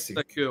 Fantastic.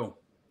 That girl.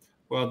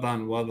 Well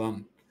done. Well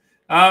done.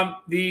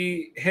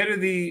 The head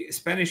of the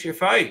Spanish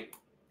FA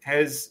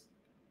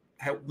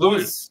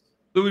Luis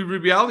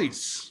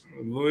Rubiales.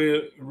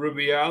 Luis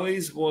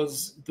Rubiales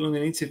was doing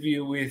an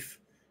interview with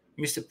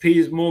Mr.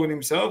 Piers Morgan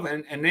himself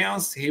and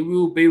announced he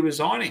will be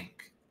resigning.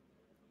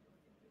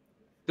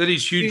 That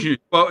is huge news.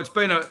 Well, it's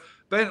been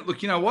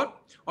look, you know what?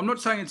 I'm not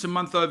saying it's a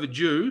month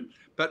overdue,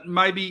 but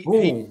maybe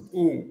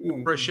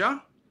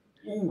pressure.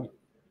 Ooh.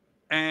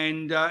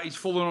 And he's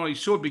fallen on his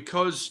sword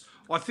because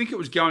I think it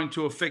was going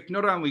to affect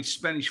not only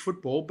Spanish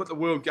football, but the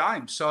World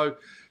Games. So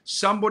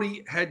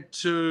somebody had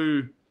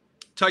to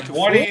take a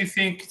Why do you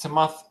think it's a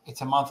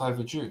month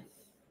overdue?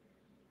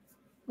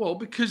 Well,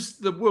 because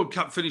the World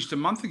Cup finished a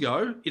month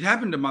ago. It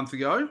happened a month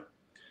ago.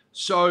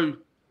 So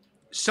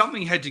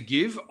something had to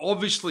give.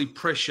 Obviously,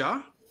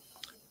 pressure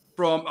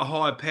from a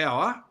higher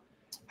power.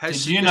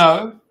 Did you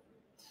know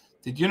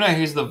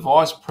he's the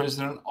vice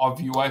president of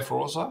UEFA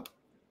also?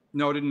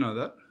 No, I didn't know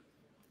that.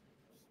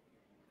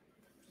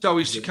 So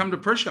he's succumbed to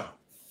pressure.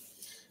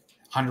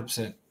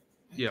 100%.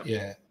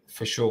 Yeah,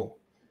 for sure.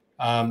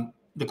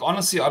 Look,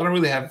 honestly, I don't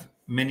really have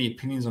many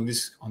opinions on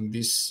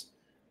this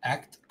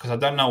act because I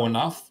don't know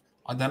enough.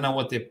 I don't know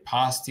what their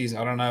past is.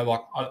 I don't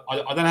know.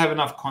 I don't have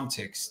enough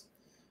context.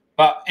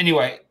 But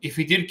anyway, if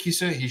he did kiss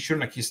her, he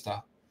shouldn't have kissed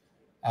her.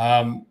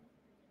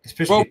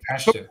 Especially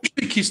pashed her.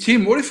 He kissed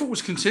him. What if it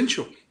was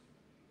consensual?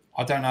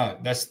 I don't know.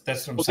 That's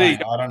what I'm saying.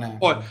 I don't know.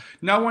 Right.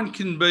 No one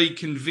can be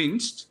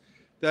convinced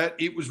that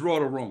it was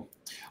right or wrong.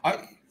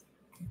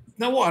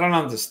 What I don't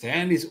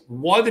understand is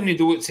why didn't he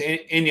do it to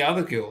any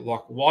other girl?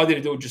 Like, why did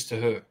he do it just to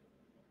her?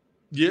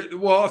 Yeah,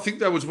 well, I think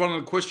that was one of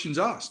the questions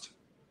asked.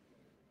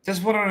 That's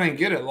what I don't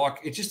get it. Like,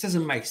 it just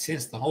doesn't make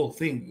sense, the whole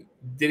thing.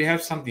 Did he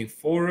have something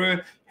for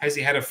her? Has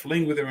he had a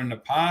fling with her in the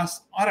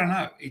past? I don't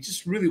know. It's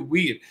just really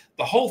weird.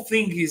 The whole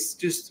thing is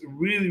just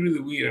really,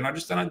 really weird. And I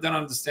just don't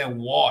understand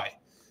why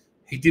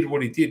he did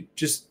what he did,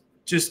 just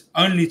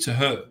only to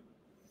her.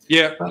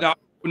 Yeah,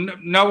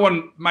 no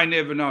one may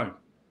never know.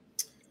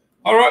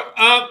 All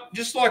right,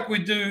 just like we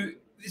do,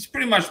 this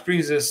pretty much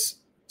brings us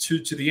to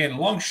the end.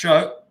 Long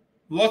show,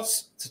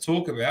 lots to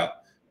talk about.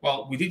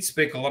 Well, we did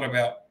speak a lot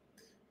about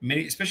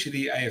many, especially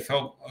the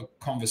AFL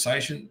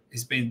conversation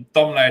has been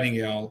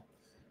dominating our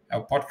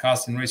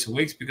podcast in recent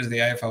weeks because of the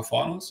AFL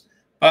Finals.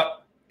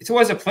 But it's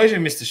always a pleasure,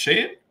 Mr.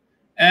 Sheehan.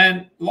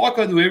 And like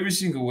I do every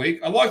single week,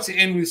 I like to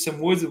end with some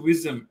words of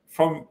wisdom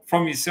from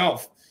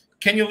yourself.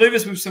 Can you leave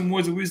us with some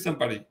words of wisdom,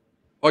 buddy?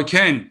 I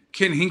can.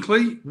 Ken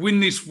Hinckley, win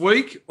this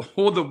week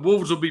or the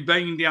Wolves will be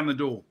banging down the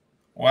door.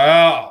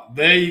 Wow.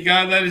 There you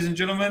go, ladies and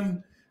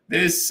gentlemen.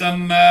 There's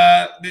some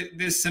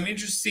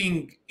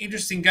interesting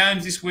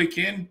games this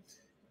weekend.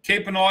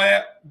 Keep an eye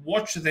out,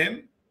 watch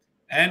them,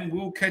 and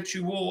we'll catch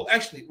you all.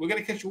 Actually, we're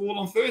going to catch you all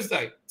on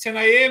Thursday, 10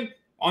 a.m.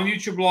 on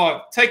YouTube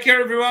Live. Take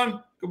care,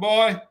 everyone.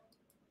 Goodbye.